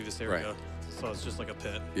the previous area. Right. So it's just like a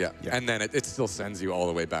pit. Yeah, and then it still sends you all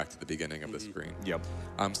the way back to the beginning of the screen. Yep.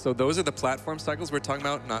 So those are the platform cycles we're talking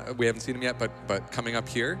about. We haven't seen them yet, but coming up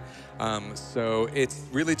here. So it's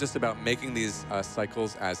really just about making these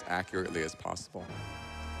cycles as accurately as possible.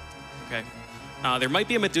 Okay. There might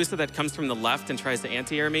be a Medusa that comes from the left and tries to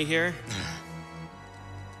anti-air me here.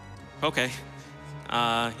 Okay.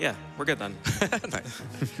 Yeah, we're good then. Nice.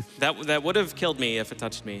 That would have killed me if it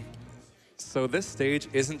touched me. So this stage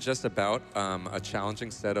isn't just about a challenging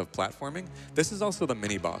set of platforming. This is also the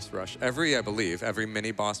mini-boss rush. I believe, every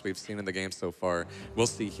mini-boss we've seen in the game so far, we'll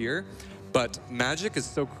see here. But magic is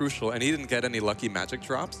so crucial, and he didn't get any lucky magic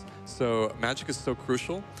drops. So magic is so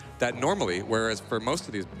crucial that normally, whereas for most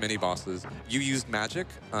of these mini-bosses, you use magic,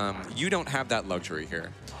 you don't have that luxury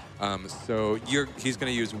here. So he's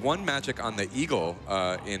going to use 1 magic on the eagle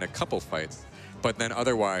in a couple fights. But then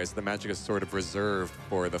otherwise, the magic is sort of reserved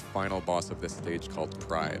for the final boss of this stage called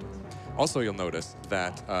Pride. Also, you'll notice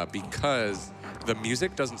that because the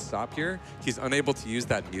music doesn't stop here, he's unable to use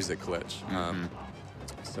that music glitch.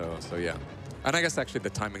 So yeah. And I guess actually the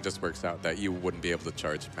timing just works out that you wouldn't be able to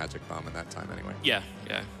charge Magic Bomb in that time anyway. Yeah,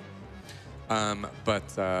 yeah.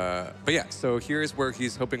 But yeah, so here's where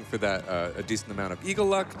he's hoping for that a decent amount of eagle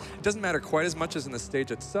luck. It doesn't matter quite as much as in the stage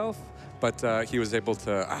itself, but he was able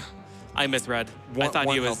to... I misread. I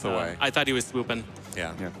thought he was swooping.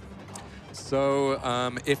 Yeah. So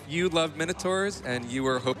if you love Minotaurs and you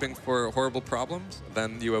were hoping for horrible problems,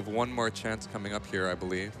 then you have one more chance coming up here, I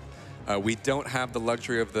believe. We don't have the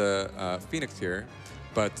luxury of the Phoenix here,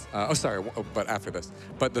 but, but after this.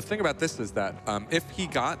 But the thing about this is that if he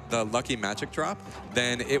got the lucky magic drop,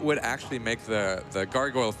 then it would actually make the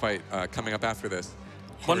gargoyle fight coming up after this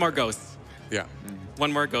harder. One more ghost. Yeah.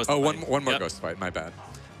 One more ghost fight. One more yep. ghost fight, my bad.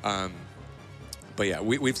 But yeah,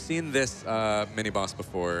 we've seen this mini-boss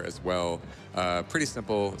before as well. Pretty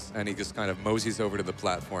simple, and he just kind of moseys over to the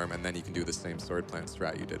platform, and then you can do the same sword plant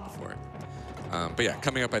strat you did before. But yeah,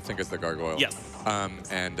 coming up, I think, is the gargoyle. Yes.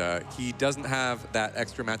 And he doesn't have that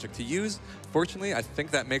extra magic to use. Fortunately, I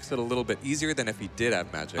think that makes it a little bit easier than if he did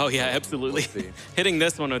have magic. Oh yeah, absolutely. We'll see. Hitting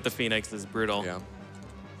this one with the Phoenix is brutal. Yeah.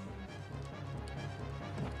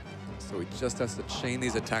 So he just has to chain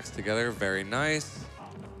these attacks together. Very nice.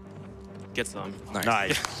 Get some.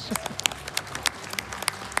 Nice.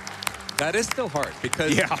 That is still hard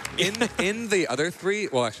because in the other 3,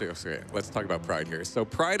 well, actually, okay, let's talk about Pride here. So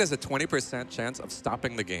Pride has a 20% chance of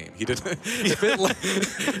stopping the game. He didn't. if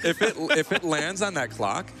it lands on that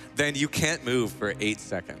clock, then you can't move for 8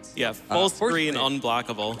 seconds. Yeah, full screen,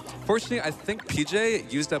 unblockable. Fortunately, I think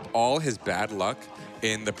PJ used up all his bad luck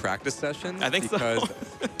in the practice session. I think because,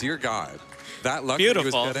 dear God, that luck that he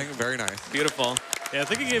was getting, very nice. Beautiful. Yeah, I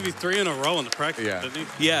think he gave you 3 in a row in the practice, didn't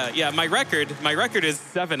he? Yeah. My record is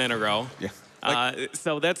 7 in a row. Yeah.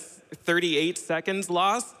 So that's 38 seconds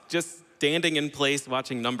lost just standing in place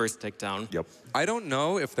watching numbers tick down. Yep. I don't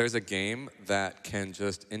know if there's a game that can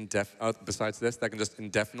just besides this, that can just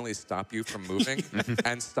indefinitely stop you from moving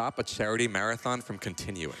and stop a charity marathon from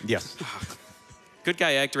continuing. Yes. Good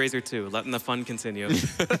guy ActRaiser 2, letting the fun continue.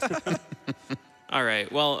 All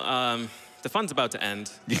right, well, the fun's about to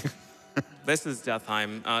end. This is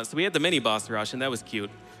Deathheim. So we had the mini boss rush, and that was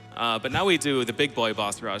cute. But now we do the big boy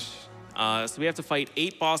boss rush. So we have to fight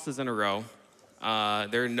 8 bosses in a row.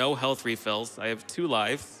 There are no health refills. I have 2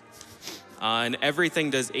 lives. And everything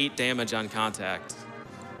does 8 damage on contact.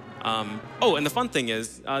 Oh, and the fun thing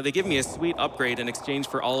is, they give me a sweet upgrade in exchange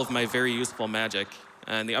for all of my very useful magic.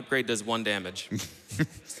 And the upgrade does 1 damage.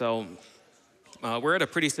 So we're at a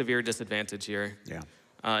pretty severe disadvantage here. Yeah.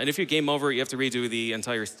 And if you game over, you have to redo the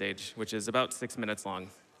entire stage, which is about 6 minutes long.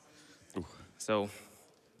 Ooh. So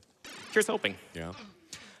here's hoping. Yeah.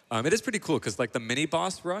 It is pretty cool because like the mini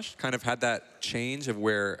boss rush kind of had that change of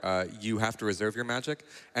where you have to reserve your magic,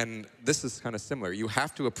 and this is kind of similar. You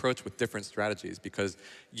have to approach with different strategies because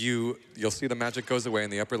you'll see the magic goes away in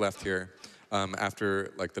the upper left here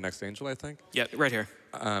after like the next angel, I think. Yeah, right here.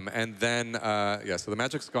 And then yeah, so the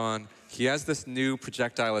magic's gone. He has this new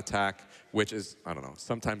projectile attack, which is, I don't know,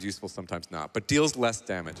 sometimes useful, sometimes not, but deals less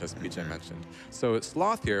damage, as PJ mentioned. So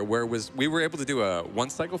Sloth here, where we were able to do a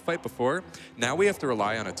 1-cycle fight before, now we have to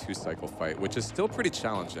rely on a 2-cycle fight, which is still pretty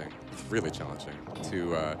challenging, really challenging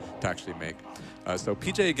to actually make. So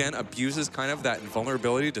PJ, again, abuses kind of that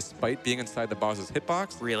invulnerability despite being inside the boss's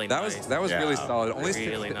hitbox. Really nice. That was really solid. Only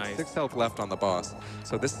really 6 health left on the boss.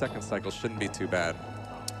 So this second cycle shouldn't be too bad.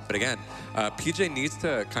 But again, PJ needs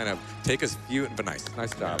to kind of take as few, but nice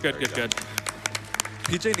job. Good.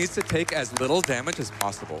 PJ needs to take as little damage as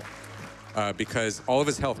possible because all of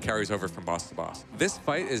his health carries over from boss to boss. This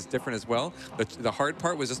fight is different as well. The hard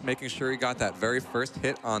part was just making sure he got that very first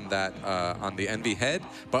hit on that on the envy head,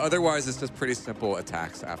 but otherwise it's just pretty simple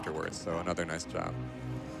attacks afterwards. So another nice job.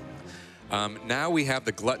 Now we have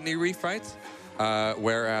the gluttony refights.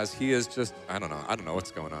 Whereas he is just, I don't know what's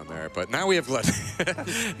going on there, but now we have gluttony.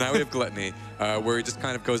 Now we have gluttony, where he just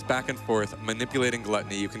kind of goes back and forth, manipulating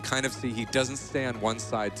gluttony. You can kind of see he doesn't stay on one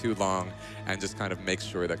side too long and just kind of makes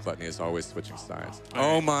sure that gluttony is always switching sides.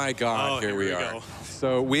 Oh my God, here we are.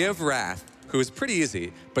 So we have Wrath, who is pretty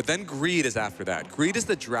easy, but then Greed is after that. Greed is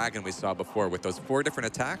the dragon we saw before with those 4 different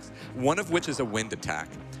attacks, one of which is a wind attack.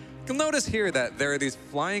 You'll notice here that there are these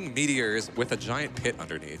flying meteors with a giant pit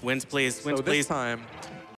underneath. Winds, please. Winds, so please. this time...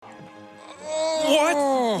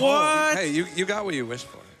 What? Hey, you got what you wished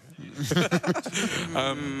for.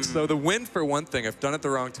 So the wind, for one thing, if done at the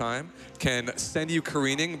wrong time, can send you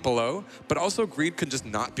careening below, but also Greed can just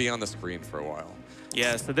not be on the screen for a while.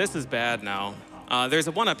 Yeah, so this is bad now. There's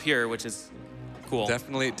a one up here, which is cool.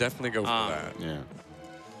 Definitely go for that.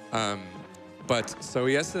 Yeah. But so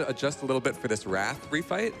he has to adjust a little bit for this Wrath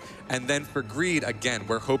refight. And then for Greed, again,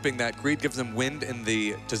 we're hoping that Greed gives him wind in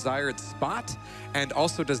the desired spot and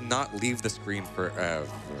also does not leave the screen forever.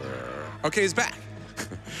 Okay, he's back.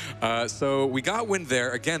 So we got wind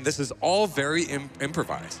there. Again, this is all very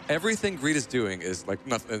improvised. Everything Greed is doing is like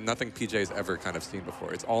nothing PJ's ever kind of seen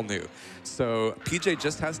before. It's all new. So PJ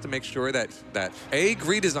just has to make sure that A,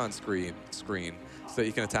 Greed is on screen so that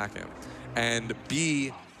you can attack him. And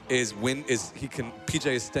B, PJ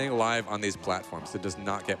is staying alive on these platforms, so does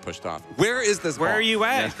not get pushed off. Where is this ball? Where are you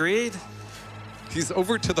at, Greed? He's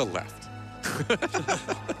over to the left.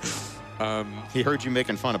 He heard you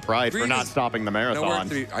making fun of Pride for not stopping the marathon.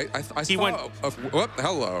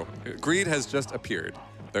 Hello. Greed has just appeared.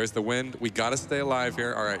 There's the wind. We gotta stay alive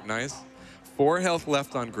here. All right, nice. 4 health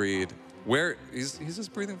left on Greed. He's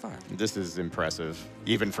just breathing fine. This is impressive.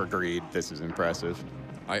 Even for Greed, this is impressive.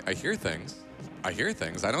 I hear things. I hear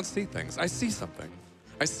things. I don't see things. I see something.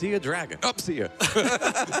 I see a dragon. Up, see ya.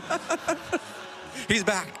 He's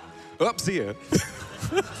back. Up, see ya.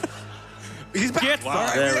 He's back.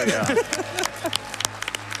 Wow. There we go.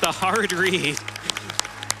 The hard read.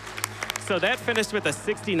 So that finished with a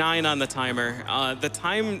 69 on the timer. The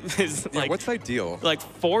time is like... what's ideal? Like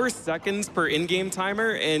 4 seconds per in-game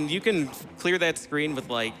timer, and you can clear that screen with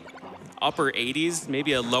like upper 80s,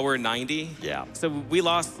 maybe a lower 90. Yeah. So we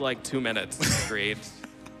lost like 2 minutes. Greed.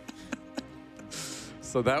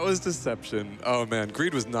 So that was deception. Oh man,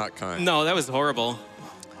 Greed was not kind. No, that was horrible.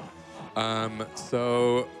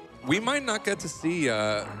 So we might not get to see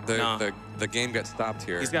the game get stopped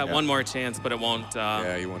here. He's got one more chance, but it won't.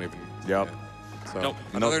 Yeah, he won't even. Yep. So Nope.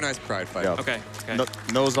 another nice Pride fight. Yep. Okay.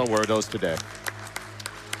 Knows all wordos today.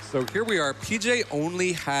 So here we are. PJ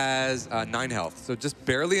only has 9 health, so just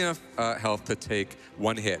barely enough health to take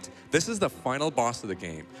 1 hit. This is the final boss of the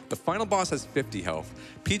game. The final boss has 50 health.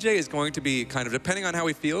 PJ is going to be kind of, depending on how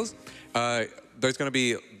he feels, there's going to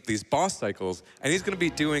be these boss cycles, and he's going to be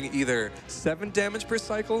doing either 7 damage per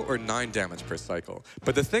cycle or 9 damage per cycle.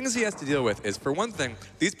 But the things he has to deal with is, for one thing,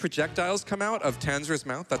 these projectiles come out of Tanzra's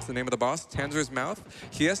mouth. That's the name of the boss, Tanzra's mouth.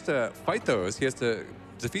 He has to fight those. He has to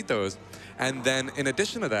defeat those. And then, in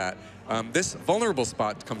addition to that, this vulnerable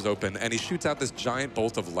spot comes open, and he shoots out this giant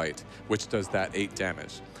bolt of light, which does that 8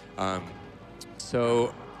 damage.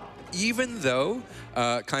 So even though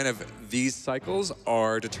kind of these cycles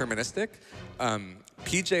are deterministic,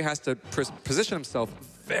 PJ has to position himself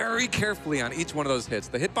very carefully on each one of those hits.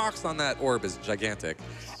 The hitbox on that orb is gigantic.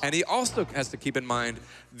 And he also has to keep in mind,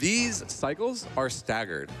 these cycles are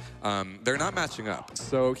staggered. They're not matching up.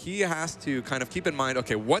 So he has to kind of keep in mind,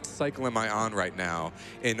 okay, what cycle am I on right now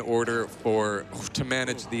in order to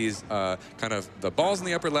manage these kind of the balls in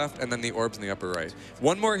the upper left and then the orbs in the upper right.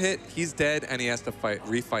 One more hit, he's dead, and he has to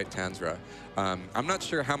refight Tanzra. I'm not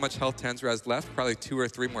sure how much health Tanzra has left, probably 2 or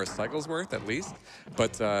 3 more cycles worth at least,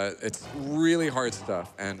 but it's really hard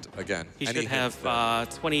stuff. And again, he should have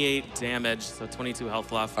 28 damage, so 22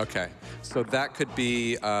 health left. Okay, so that could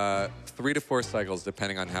be 3 to 4 cycles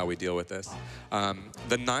depending on how we deal with this.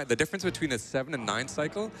 The difference between a 7 and 9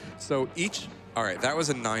 cycle, so each, all right, that was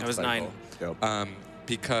a 9 that was cycle. 9. Yep.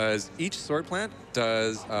 Because each sword plant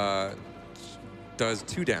does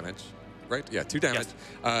 2 damage. Right? Yeah, 2 damage.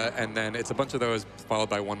 Yes. And then it's a bunch of those followed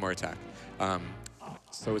by 1 more attack.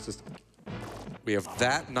 So it's just, we have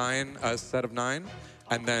that set of 9,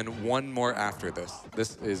 and then 1 more after this.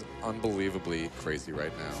 This is unbelievably crazy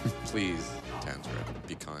right now. Please, Tanzra,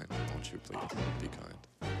 be kind. Won't you please be kind?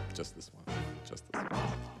 Just this one. Just this one.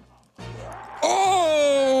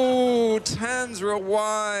 Oh, Tanzra,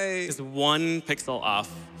 why? Just 1 pixel off.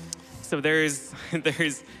 So there's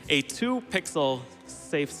a 2 pixel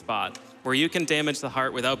safe spot where you can damage the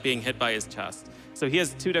heart without being hit by his chest. So he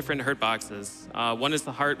has 2 different hurt boxes. One is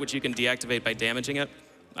the heart, which you can deactivate by damaging it.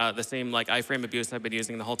 The same like iframe abuse I've been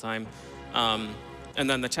using the whole time. And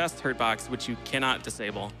then the chest hurt box, which you cannot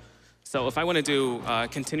disable. So if I want to do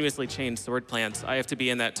continuously chained sword plants, I have to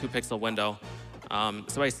be in that 2 pixel window.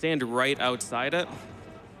 So I stand right outside it,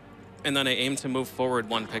 and then I aim to move forward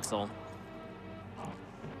 1 pixel.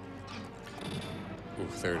 Ooh,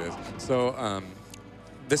 there it is. So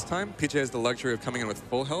this time, PJ has the luxury of coming in with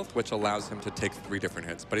full health, which allows him to take 3 different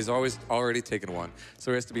hits. But he's already taken 1.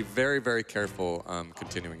 So he has to be very, very careful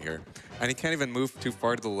continuing here. And he can't even move too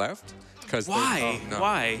far to the left. Why? No.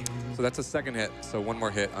 Why? So that's a 2nd hit. So 1 more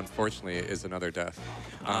hit, unfortunately, is another death.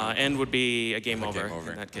 And would be a game over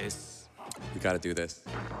in that case. We got to do this.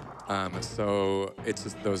 So it's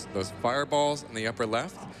just those fireballs in the upper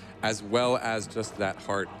left, as well as just that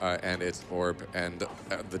heart and its orb and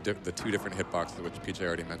the 2 different hitboxes, which PJ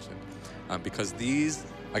already mentioned. Because these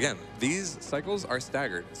cycles are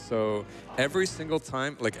staggered. So every single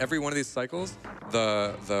time, like every one of these cycles,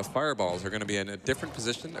 the fireballs are going to be in a different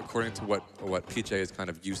position according to what PJ is kind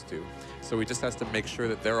of used to. So he just has to make sure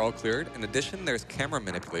that they're all cleared. In addition, there's camera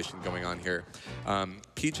manipulation going on here.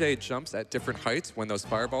 PJ jumps at different heights when those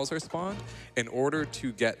fireballs are spawned in order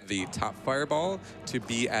to get the top fireball to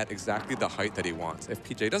be at exactly the height that he wants. If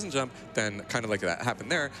PJ doesn't jump, then kind of like that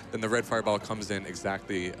happened there, then the red fireball comes in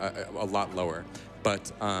exactly a lot lower.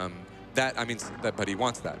 But but he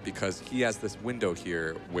wants that because he has this window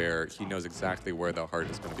here where he knows exactly where the heart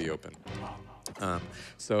is going to be open.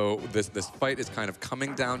 So this fight is kind of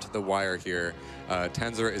coming down to the wire here.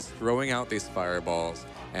 Tanzra is throwing out these fireballs,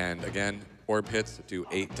 and again, orb hits do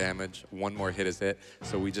 8 damage. 1 more hit is it.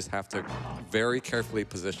 So we just have to very carefully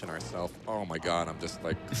position ourselves. Oh my God, I'm just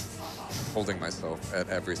like holding myself at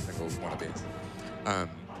every single one of these.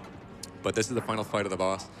 But this is the final fight of the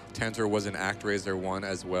boss. Tanzra was in ActRaiser 1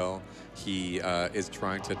 as well. He is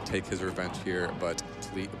trying to take his revenge here, but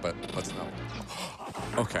let's know.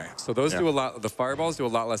 Okay, so those do a lot. The fireballs do a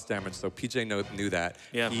lot less damage, so PJ knew that.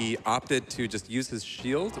 Yeah. He opted to just use his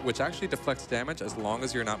shield, which actually deflects damage as long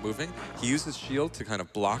as you're not moving. He used his shield to kind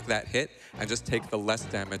of block that hit and just take the less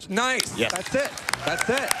damage. Nice! Yeah. That's it. That's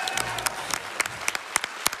it.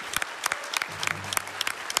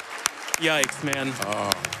 Yikes, man.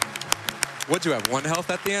 Oh. What'd you have, 1 health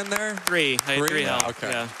at the end there? 3. I had 3 health. Okay.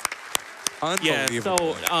 Yeah.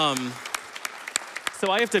 Unbelievable. Yeah, so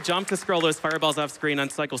I have to jump to scroll those fireballs off screen on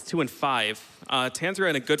cycles 2 and 5. Tanzra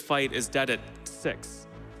in a good fight is dead at 6.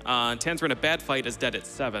 Tanzra in a bad fight is dead at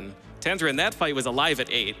 7. Tanzra in that fight was alive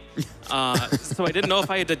at 8. So I didn't know if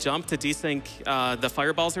I had to jump to desync the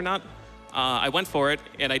fireballs or not. I went for it,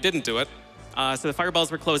 and I didn't do it. So the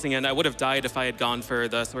fireballs were closing in. I would have died if I had gone for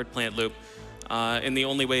the sword plant loop. And the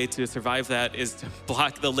only way to survive that is to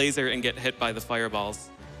block the laser and get hit by the fireballs.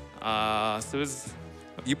 So it was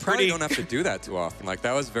You probably don't have to do that too often. Like,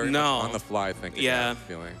 that was very much on the fly thinking. Yeah.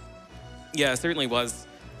 Feeling. Yeah, it certainly was.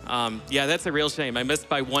 Yeah, that's a real shame. I missed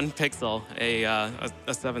by 1 pixel a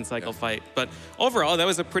 7-cycle fight. But overall, that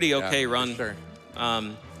was a pretty okay run. Sure.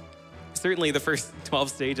 Certainly the first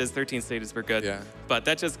 12 stages, 13 stages were good. Yeah. But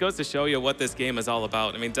that just goes to show you what this game is all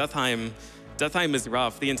about. I mean, Deathheim is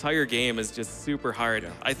rough. The entire game is just super hard.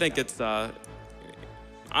 Yeah. I think it's,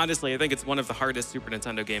 honestly, I think it's one of the hardest Super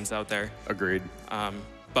Nintendo games out there. Agreed.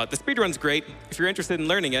 But the speedrun's great. If you're interested in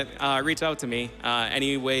learning it, reach out to me.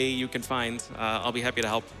 Any way you can find, I'll be happy to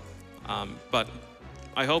help. But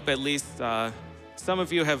I hope at least some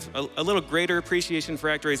of you have a little greater appreciation for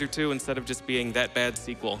ActRaiser 2 instead of just being that bad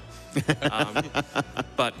sequel.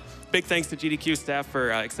 But big thanks to GDQ staff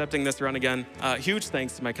for accepting this run again. Huge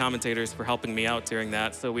thanks to my commentators for helping me out during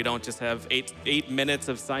that so we don't just have eight minutes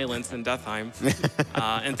of silence in Deathheim.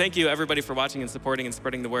 And thank you, everybody, for watching and supporting and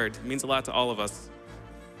spreading the word. It means a lot to all of us.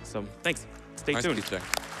 So thanks. Stay tuned. PJ.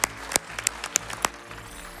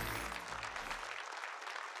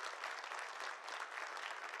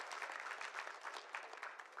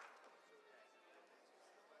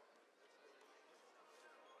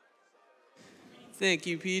 Thank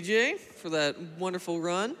you, PJ, for that wonderful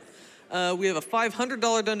run. We have a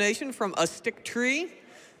 $500 donation from A Stick Tree. It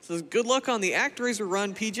says, good luck on the ActRaiser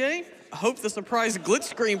run, PJ. I hope the surprise glitch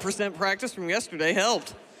screen % practice from yesterday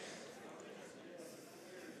helped.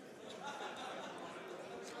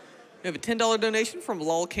 We have a $10 donation from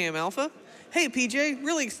LolCam Alpha. Hey, PJ,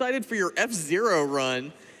 really excited for your F-Zero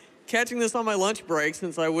run. Catching this on my lunch break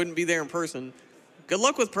since I wouldn't be there in person. Good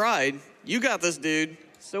luck with Pride. You got this, dude.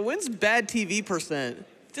 So when's bad TV %?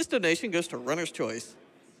 This donation goes to Runner's Choice.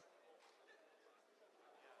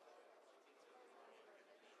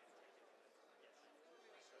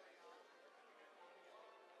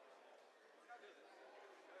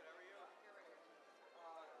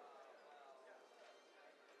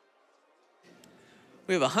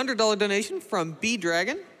 We have a $100 donation from B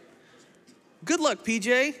Dragon. Good luck,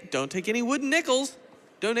 PJ. Don't take any wooden nickels.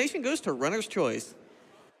 Donation goes to Runner's Choice.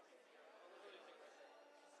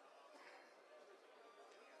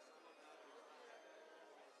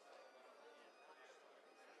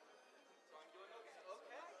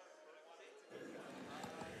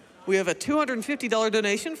 We have a $250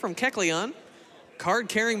 donation from Kekleon,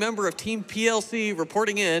 card-carrying member of Team PLC,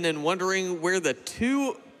 reporting in and wondering where the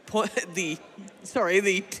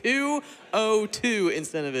 202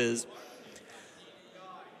 incentive is.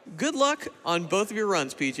 Good luck on both of your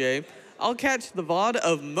runs, PJ. I'll catch the VOD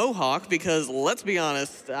of Mohawk because, let's be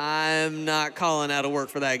honest, I'm not calling out of work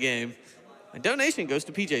for that game. My donation goes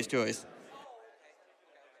to PJ's Choice.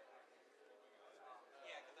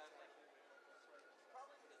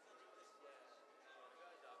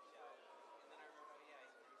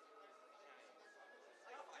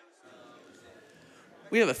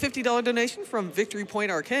 We have a $50 donation from Victory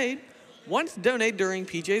Point Arcade. Wanted to donate during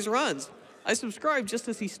PJ's runs. I subscribed just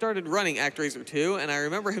as he started running ActRaiser 2, and I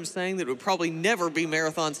remember him saying that it would probably never be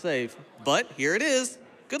marathon safe. But here it is.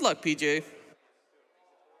 Good luck, PJ.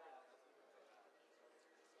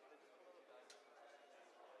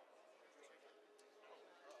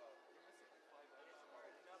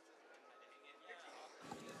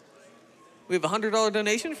 We have a $100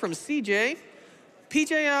 donation from CJ.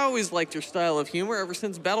 PJ, I always liked your style of humor ever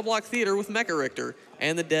since Battle Block Theater with Mecha Richter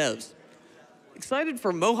and the devs. Excited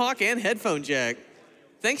for Mohawk and Headphone Jack.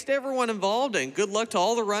 Thanks to everyone involved and good luck to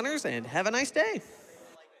all the runners and have a nice day.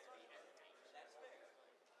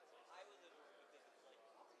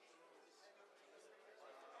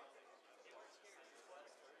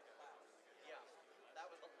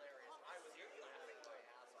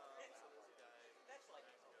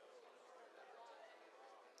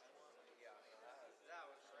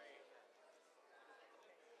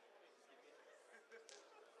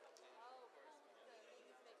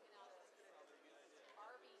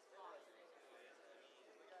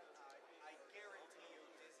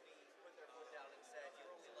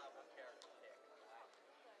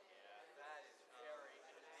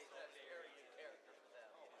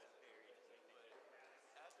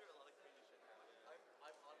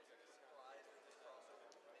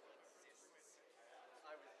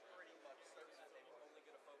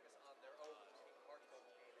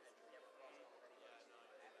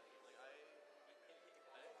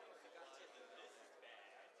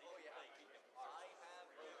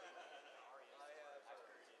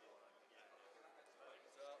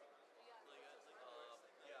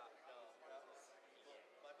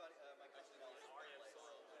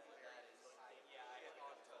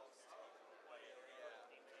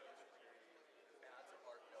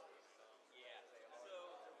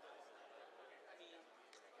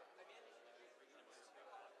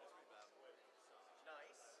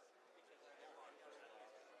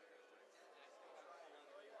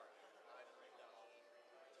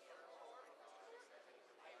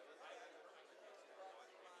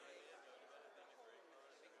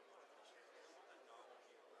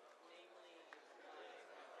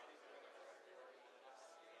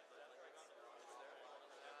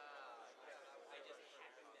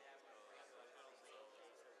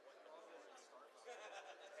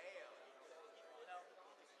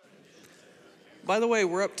 By the way,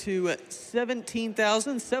 we're up to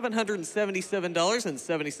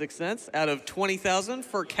 $17,777.76 out of $20,000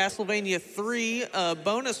 for Castlevania 3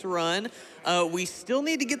 bonus run. We still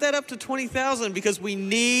need to get that up to $20,000 because we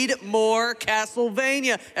need more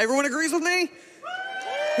Castlevania. Everyone agrees with me?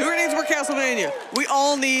 Who needs more Castlevania? We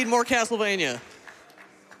all need more Castlevania.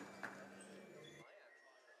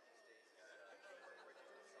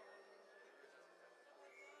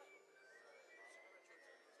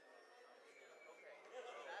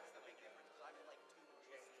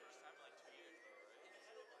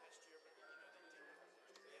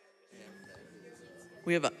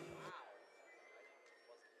 We have a...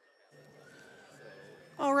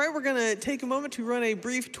 All right, we're going to take a moment to run a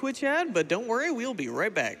brief Twitch ad, but don't worry, we'll be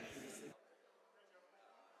right back.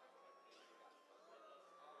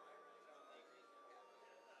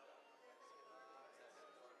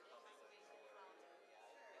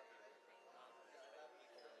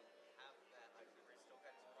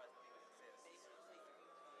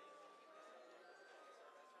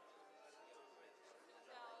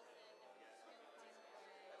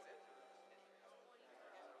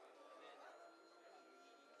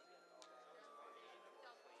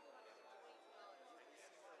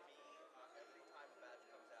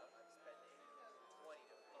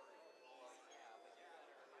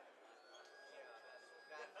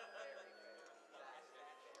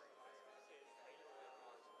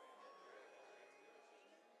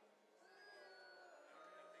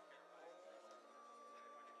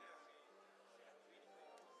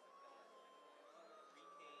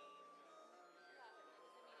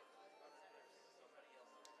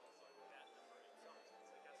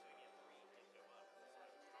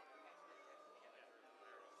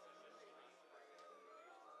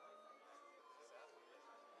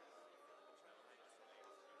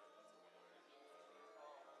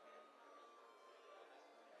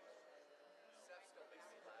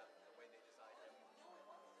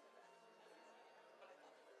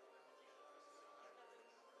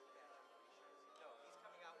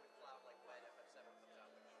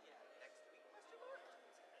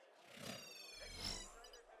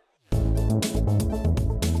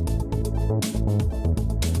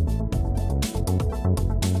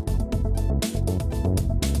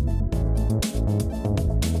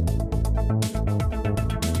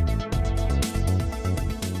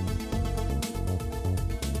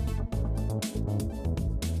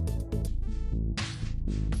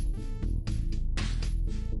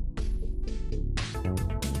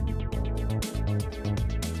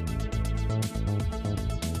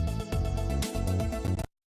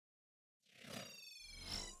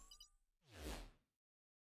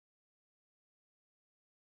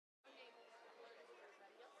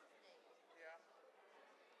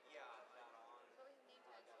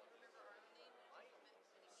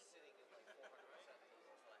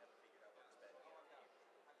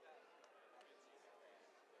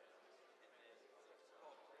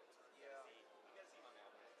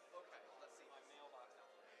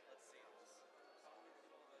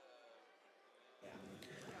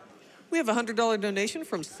 We have a $100 donation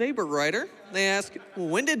from Saber Rider. They ask,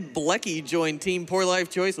 when did Blechy join Team Poor Life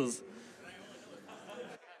Choices?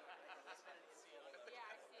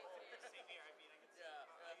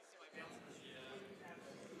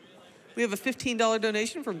 We have a $15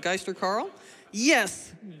 donation from Geister Carl.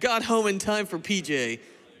 Yes, got home in time for PJ,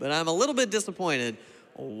 but I'm a little bit disappointed.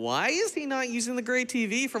 Why is he not using the gray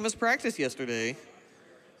TV from his practice yesterday?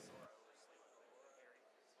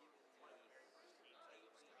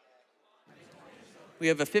 We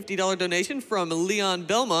have a $50 donation from Leon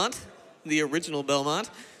Belmont, the original Belmont.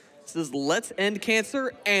 It says, let's end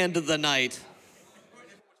cancer and the night.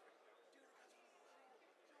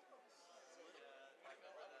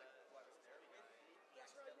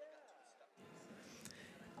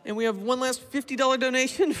 And we have one last $50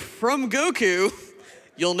 donation from Goku.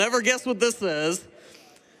 You'll never guess what this says.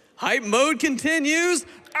 Hype mode continues.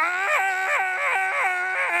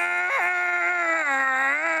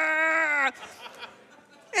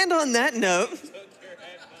 And on that note,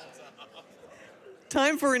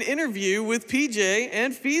 time for an interview with PJ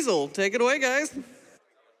and Feasel. Take it away, guys.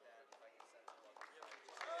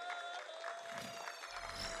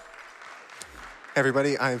 Hey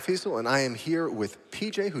everybody, I am Feasel, and I am here with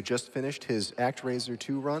PJ, who just finished his ActRaiser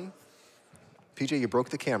 2 run. PJ, you broke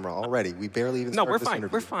the camera already. We barely even started this interview.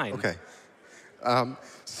 We're fine. Okay.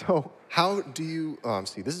 So how do you,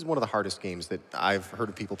 see, this is one of the hardest games that I've heard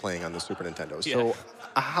of people playing on the Super Nintendo. Yeah. So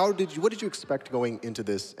what did you expect going into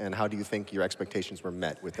this, and how do you think your expectations were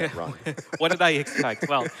met with that run? What did I expect?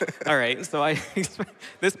 Well, all right, so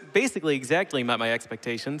this basically exactly met my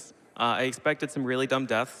expectations. I expected some really dumb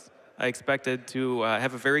deaths. I expected to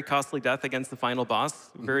have a very costly death against the final boss,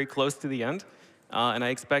 very close to the end. And I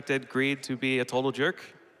expected Greed to be a total jerk.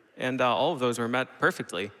 And all of those were met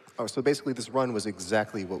perfectly. Oh, so basically this run was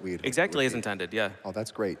exactly what we had hoped Exactly it as would be. intended, yeah. Oh,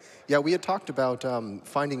 that's great. Yeah, we had talked about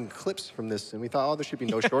finding clips from this, and we thought, oh, there should be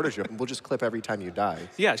no shortage of them. We'll just clip every time you die.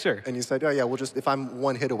 Yeah, sure. And you said, oh, yeah, we'll just, if I'm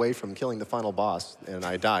one hit away from killing the final boss and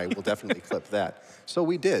I die, we'll definitely clip that. So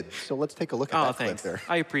we did. So let's take a look at that thanks. clip there.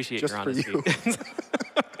 I appreciate Just your for honesty. you.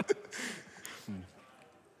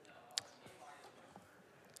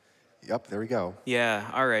 Yep, there we go. Yeah,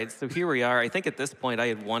 all right. So here we are. I think at this point I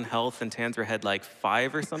had 1 health and Tanzra had like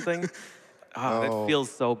 5 or something. Oh, that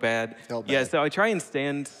feels so bad. Felt Yeah, bad. so I try and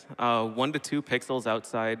stand 1 to 2 pixels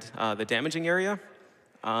outside the damaging area.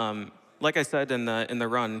 Like I said in the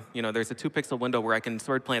run, you know, there's a 2-pixel window where I can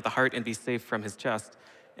sword plant the heart and be safe from his chest.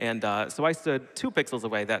 And so I stood 2 pixels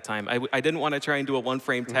away that time. I didn't want to try and do a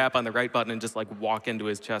 1-frame tap on the right button and just like walk into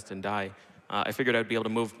his chest and die. I figured I'd be able to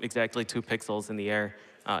move exactly 2 pixels in the air.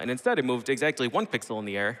 And instead, it moved exactly 1 pixel in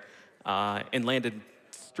the air and landed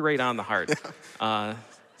straight on the heart.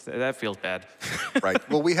 So that feels bad. Right.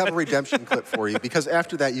 Well, we have a redemption clip for you because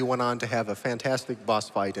after that, you went on to have a fantastic boss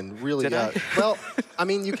fight and really, Did I? well, I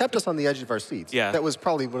mean, you kept us on the edge of our seats. Yeah. That was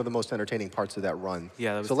probably one of the most entertaining parts of that run.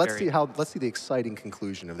 Yeah, that was So let's scary. let's see the exciting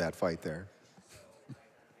conclusion of that fight there.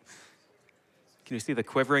 Can you see the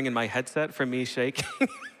quivering in my headset from me shaking?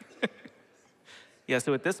 Yeah,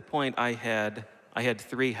 so at this point, I had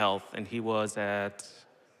 3 health, and he was at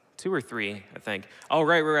 2 or 3, I think. Oh,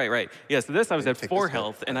 right. Yeah, so this, I was at Take 4 this hit.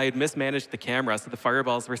 health, and I had mismanaged the camera, so the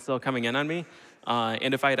fireballs were still coming in on me.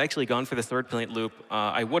 And if I had actually gone for the sword plant loop,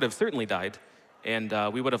 I would have certainly died. And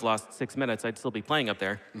we would have lost 6 minutes. I'd still be playing up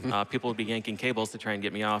there. People would be yanking cables to try and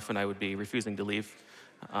get me off, and I would be refusing to leave.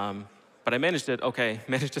 But I managed it,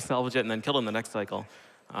 managed to salvage it, and then killed him the next cycle.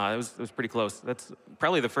 It was pretty close. That's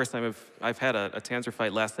probably the first time I've had a Tanzra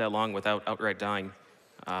fight last that long without outright dying.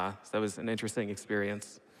 So that was an interesting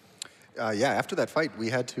experience. Yeah, after that fight, we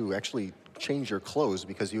had to actually change your clothes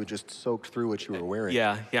because you had just soaked through what you were wearing.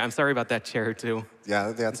 Yeah, I'm sorry about that chair, too.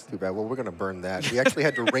 Yeah, that's too bad. Well, we're going to burn that. We actually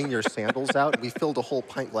had to wring your sandals out. We filled a whole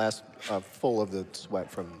pint glass full of the sweat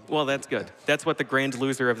from... Well, that's good. That's what the grand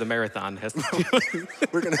loser of the marathon has to do.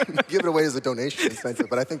 We're going to give it away as a donation incentive,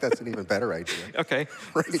 but I think that's an even better idea. Okay.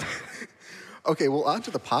 Right. Okay, well, on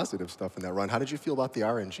to the positive stuff in that run. How did you feel about the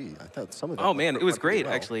RNG? I thought some of that... Oh, man, it was went pretty great,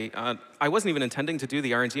 well. actually. I wasn't even intending to do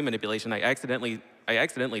the RNG manipulation. I accidentally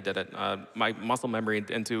did it. My muscle memory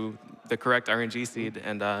into the correct RNG seed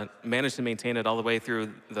and managed to maintain it all the way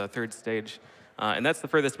through the 3rd stage. And that's the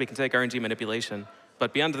furthest we can take RNG manipulation.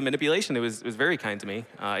 But beyond the manipulation, it was very kind to me.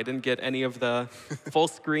 I didn't get any of the full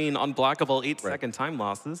screen, unblockable 8-second time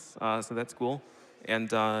losses, so that's cool.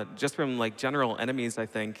 And just from like general enemies, I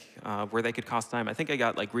think, where they could cost time, I think I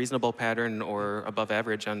got like reasonable pattern or above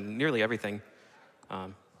average on nearly everything.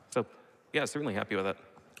 So yeah, certainly happy with it.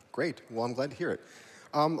 Great. Well, I'm glad to hear it.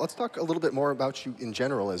 Let's talk a little bit more about you in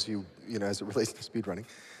general as as it relates to speedrunning.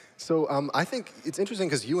 So I think it's interesting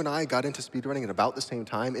because you and I got into speedrunning at about the same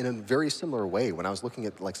time in a very similar way when I was looking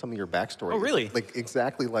at like some of your backstory. Oh, really? Like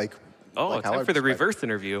exactly like... Oh, like how time I for the described it. reverse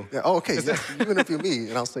interview. Yeah. Oh, okay. Yes. You interview me,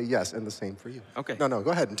 and I'll say yes, and the same for you. Okay. No,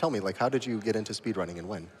 go ahead and tell me, like, how did you get into speedrunning and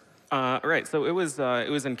when? Right, so it was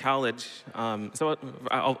in college. So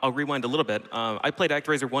I'll rewind a little bit. I played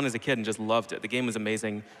ActRaiser 1 as a kid and just loved it. The game was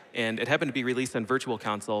amazing, and it happened to be released on Virtual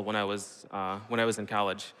Console when I was in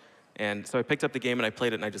college. And so I picked up the game and I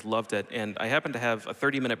played it and I just loved it. And I happened to have a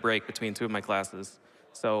 30-minute break between 2 of my classes.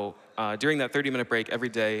 So during that 30-minute break, every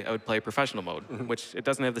day I would play professional mode, which it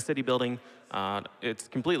doesn't have the city building. It's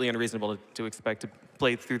completely unreasonable to expect to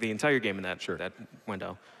play through the entire game in that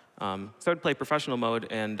window. So I'd play professional mode,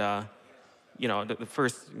 and the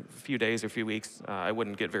first few days or few weeks, I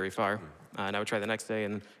wouldn't get very far. And I would try the next day,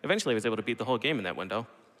 and eventually I was able to beat the whole game in that window.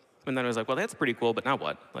 And then I was like, well, that's pretty cool, but now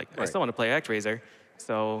what? Like, I still want to play ActRaiser.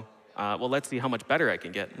 So, well, let's see how much better I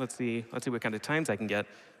can get. Let's see what kind of times I can get.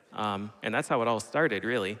 And that's how it all started,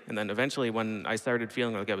 really. And then eventually, when I started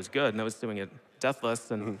feeling like I was good, and I was doing it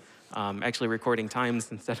deathless and actually recording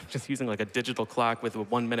times instead of just using like a digital clock with a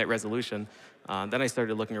 1-minute resolution, then I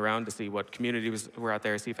started looking around to see what communities were out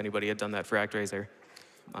there, see if anybody had done that for ActRaiser.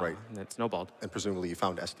 Right. And it snowballed. And presumably you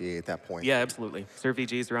found SDA at that point. Yeah, absolutely. Serve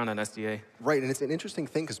VGs around on SDA. Right, and it's an interesting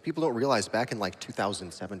thing because people don't realize back in like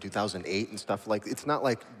 2007, 2008 and stuff, like it's not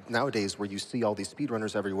like nowadays where you see all these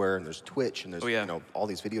speedrunners everywhere and there's Twitch and there's all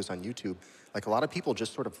these videos on YouTube. Like a lot of people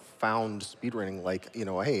just sort of found speedrunning like,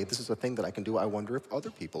 hey, this is a thing that I can do. I wonder if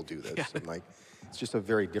other people do this. And like, it's just a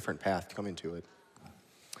very different path coming to it.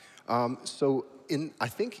 So I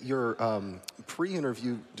think your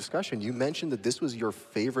pre-interview discussion, you mentioned that this was your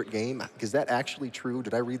favorite game. Is that actually true?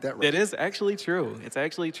 Did I read that right? It is actually true. It's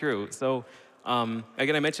actually true. So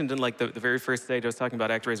again, I mentioned in like the very first stage, I was talking about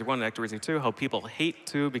ActRaiser 1 and ActRaiser 2, how people hate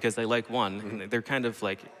 2 because they like 1. And they're kind of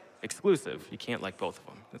like exclusive. You can't like both of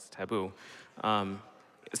them. It's taboo.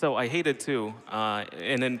 So I hated 2.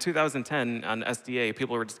 And in 2010 on SDA,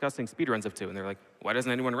 people were discussing speedruns of 2. And they're like, why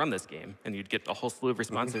doesn't anyone run this game? And you'd get a whole slew of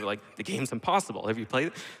responses like, the game's impossible. Have you played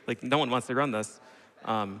it? Like, no one wants to run this.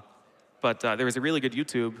 But there was a really good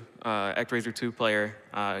YouTube ActRaiser 2 player.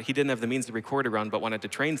 He didn't have the means to record a run, but wanted to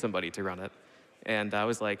train somebody to run it. And I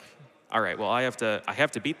was like, all right, well, I have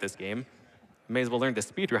to beat this game. May as well learn to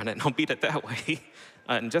speedrun it, and I'll beat it that way.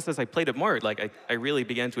 And just as I played it more, like I really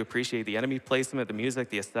began to appreciate the enemy placement, the music,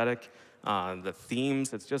 the aesthetic, the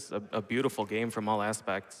themes. It's just a beautiful game from all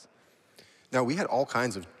aspects. Now, we had all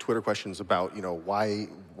kinds of Twitter questions about, why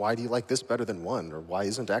do you like this better than 1? Or why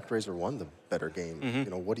isn't ActRaiser 1 the better game?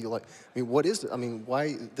 What do you like?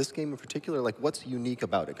 Why this game in particular, like, what's unique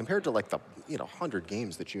about it compared to, like, the, 100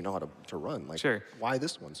 games that you know how to run? Like, sure. Why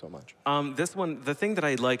this one so much? This one, the thing that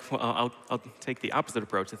I like, well, I'll take the opposite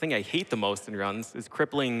approach. The thing I hate the most in runs is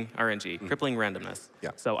crippling RNG, crippling randomness. Yeah.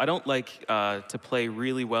 So I don't like to play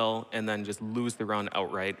really well and then just lose the run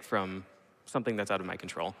outright from something that's out of my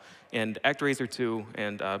control. And ActRaiser 2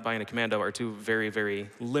 and Bionic Commando are 2 very, very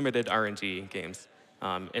limited RNG games.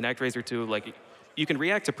 In ActRaiser 2, like, you can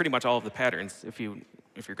react to pretty much all of the patterns. If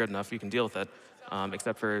you're good enough, you can deal with it,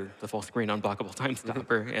 except for the full screen unblockable time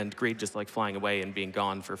stopper and Greed just like flying away and being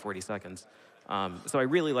gone for 40 seconds. So I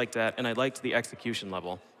really liked that, and I liked the execution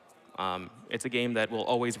level. It's a game that will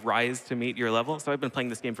always rise to meet your level. So I've been playing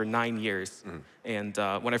this game for 9 years. And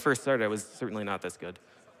when I first started, I was certainly not this good.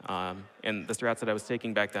 And the strats that I was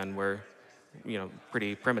taking back then were,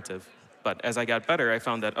 pretty primitive. But as I got better, I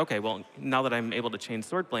found that, okay, well, now that I'm able to change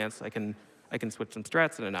sword plants, I can switch some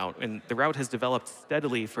strats in and out. And the route has developed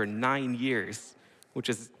steadily for 9 years, which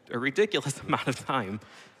is a ridiculous amount of time.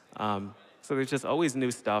 So there's just always new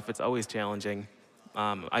stuff. It's always challenging.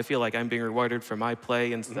 I feel like I'm being rewarded for my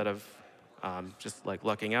play instead of just like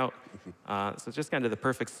lucking out. So it's just kind of the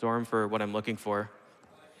perfect storm for what I'm looking for.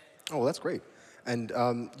 Oh, well, that's great. And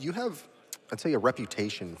you have, I'd say, a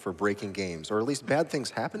reputation for breaking games, or at least bad things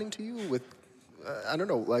happening to you with, I don't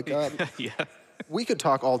know, like, yeah. We could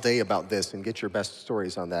talk all day about this and get your best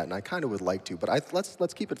stories on that, and I kind of would like to, but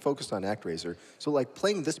let's keep it focused on ActRaiser. So, like,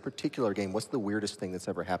 playing this particular game, what's the weirdest thing that's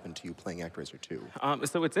ever happened to you playing ActRaiser 2?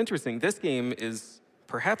 So it's interesting. This game is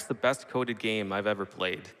perhaps the best coded game I've ever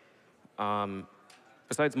played.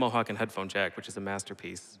 Besides Mohawk and Headphone Jack, which is a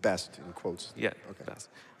masterpiece. Best, in quotes. Yeah, okay. Best.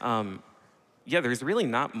 Yeah, there's really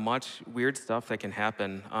not much weird stuff that can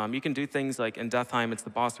happen. You can do things like in Deathheim, it's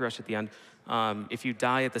the boss rush at the end. If you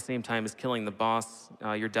die at the same time as killing the boss,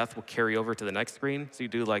 your death will carry over to the next screen. So you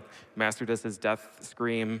do like Masterdus's death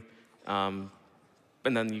scream, and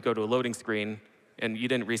then you go to a loading screen, and you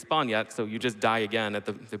didn't respawn yet, so you just die again at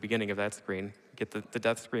the beginning of that screen. Get the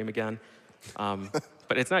death scream again.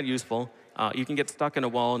 But it's not useful. You can get stuck in a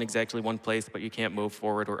wall in exactly one place, but you can't move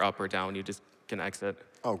forward or up or down. You just can exit.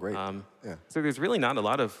 Oh, great. Yeah. So there's really not a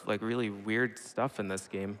lot of like really weird stuff in this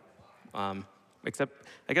game, except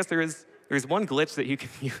I guess there's one glitch that you can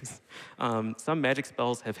use. Some magic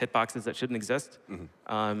spells have hitboxes that shouldn't exist,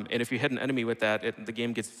 and if you hit an enemy with that, the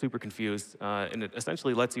game gets super confused, and it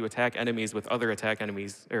essentially lets you attack enemies with other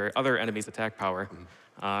other enemies' attack power.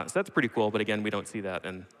 So that's pretty cool, but again, we don't see that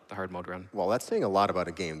in the hard mode run. Well, that's saying a lot about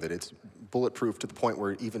a game, that it's bulletproof to the point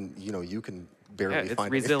where even you can barely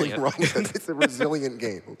find anything wrong with it. It's a resilient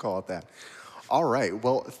game, we'll call it that. All right,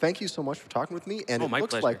 well, thank you so much for talking with me. And it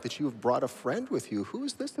looks like that you've brought a friend with you. Who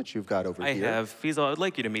is this that you've got over here? I have Feasel. I would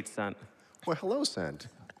like you to meet Sent. Well, hello, Sent.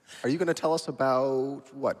 Are you going to tell us about,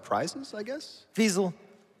 what, prizes, I guess? Feasel,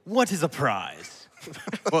 what is a prize?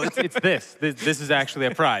 Well, it's this. This is actually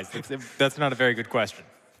a prize. That's not a very good question.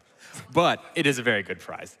 But it is a very good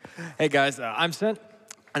prize. Hey, guys, I'm Sent.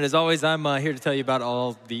 And as always, I'm here to tell you about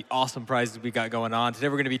all the awesome prizes we got going on. Today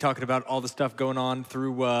we're going to be talking about all the stuff going on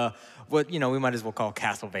through what, we might as well call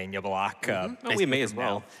Castlevania block. Well, we may as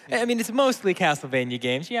well. I mean, it's mostly Castlevania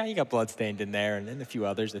games. Yeah, you got Bloodstained in there and a few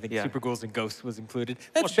others. I think Super Ghouls and Ghosts was included.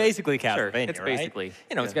 That's basically Castlevania, sure. It's right? Basically.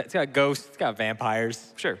 It's got ghosts, it's got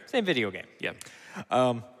vampires. Sure. Same video game. Yeah.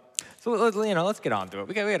 So let's get on to it.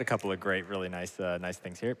 We got a couple of great, really nice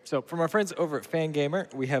things here. So from our friends over at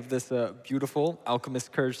Fangamer, we have this beautiful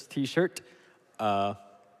Alchemist Curse T-shirt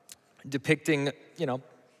depicting,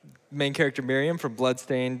 main character Miriam from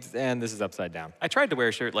Bloodstained, and this is upside down. I tried to wear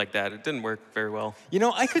a shirt like that. It didn't work very well.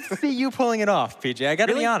 I could see you pulling it off, PJ. I got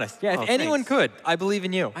to be honest. Yeah, if anyone could, I believe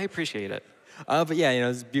in you. I appreciate it. But yeah, you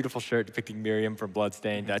know, this beautiful shirt depicting Miriam from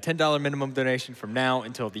Bloodstained. $10 minimum donation from now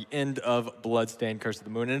until the end of Bloodstained Curse of the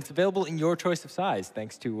Moon. And it's available in your choice of size,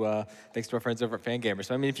 thanks to our friends over at Fangamer.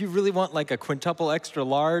 So, I mean, if you really want like a quintuple extra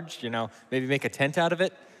large, you know, maybe make a tent out of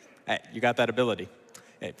it, hey, you got that ability.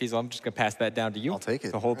 Hey, Feasel, I'm just going to pass that down to you. I'll take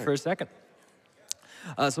it. To hold for a second.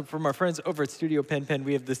 So from our friends over at Studio Pen,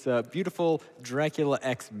 we have this beautiful Dracula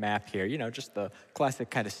X map here. You know, just the classic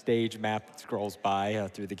kind of stage map that scrolls by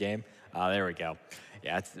through the game. There we go.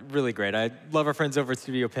 Yeah, it's really great. I love our friends over at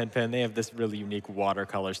Studio Pen. They have this really unique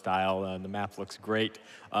watercolor style, and the map looks great.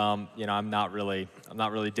 You know, I'm not really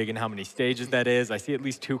digging how many stages that is. I see at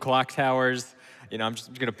least 2 clock towers. You know, I'm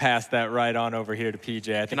just going to pass that right on over here to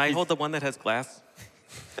PJ. Can I hold the one that has glass?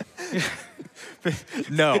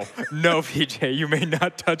 No, PJ, you may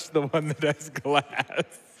not touch the one that has glass.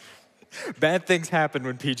 Bad things happen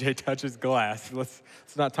when PJ touches glass. Let's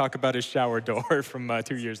not talk about his shower door from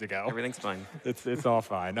 2 years ago. Everything's fine. It's all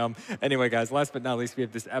fine. Anyway, guys, last but not least, we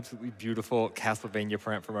have this absolutely beautiful Castlevania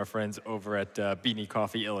print from our friends over at Beanie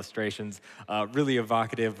Coffee Illustrations. Really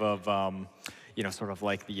evocative of, you know, sort of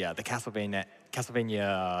like the Castlevania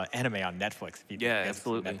anime on Netflix. Yeah,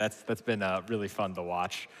 absolutely. That's been really fun to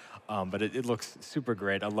watch. But it looks super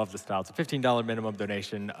great. I love the style. It's a $15 minimum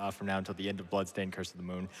donation from now until the end of Bloodstained Curse of the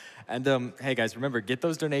Moon. And hey, guys, remember, get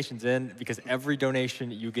those donations in because every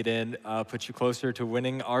donation you get in puts you closer to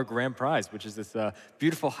winning our grand prize, which is this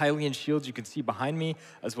beautiful Hylian shield you can see behind me,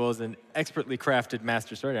 as well as an expertly crafted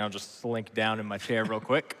Master Sword. And I'll just slink down in my chair real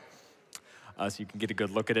quick. So you can get a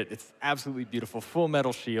good look at it. It's absolutely beautiful, full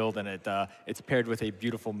metal shield, and it's paired with a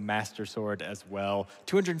beautiful Master Sword as well.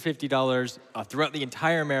 $250 throughout the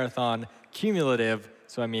entire marathon, cumulative.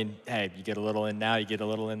 So I mean, hey, you get a little in now, you get a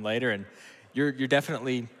little in later, and you're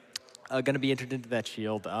definitely going to be entered into that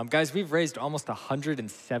shield. Guys, we've raised almost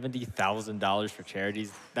 $170,000 for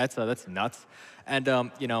charities. That's nuts.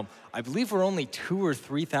 And you know, I believe we're only $2,000 or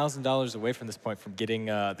 $3,000 away from this point from getting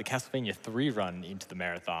the Castlevania 3 run into the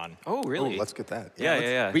marathon. Oh, really? Oh, let's get that.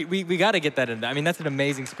 Yeah. We got to get that in. I mean, that's an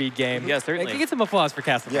amazing speed game. Yeah, certainly. Can we get some applause for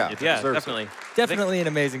Castlevania? Yeah, definitely. Definitely an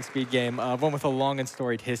amazing speed game, one with a long and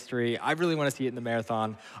storied history. I really want to see it in the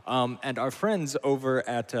marathon. And our friends over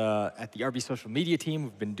at the RB social media team,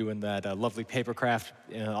 who've been doing that lovely paper craft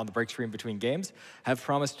on the break screen between games, have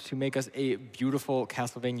promised to make us a beautiful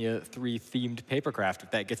Castlevania 3 themed paper craft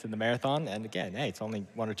if that gets in the marathon. And again, hey, it's only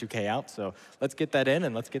 1 or 2K out, so let's get that in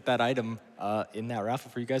and let's get that item in that raffle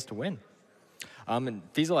for you guys to win. And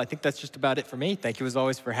Feasel, I think that's just about it for me. Thank you as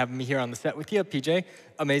always for having me here on the set with you. PJ,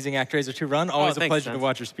 amazing ActRaiser 2 run. Always a pleasure to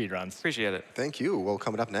watch your speed runs. Appreciate it. Thank you. Well,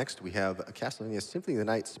 coming up next, we have Castlevania Symphony of the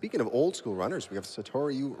Night. Speaking of old school runners, we have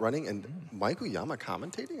Satoru running and Michael Yama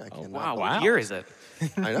commentating. I cannot believe What year is it?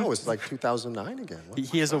 I know, it's like 2009 again.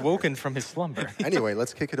 He has awoken from his slumber. Anyway,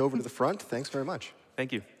 let's kick it over to the front. Thanks very much.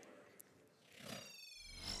 Thank you.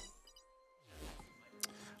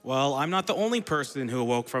 Well, I'm not the only person who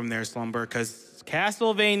awoke from their slumber, because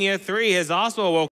Castlevania 3 has also awoken.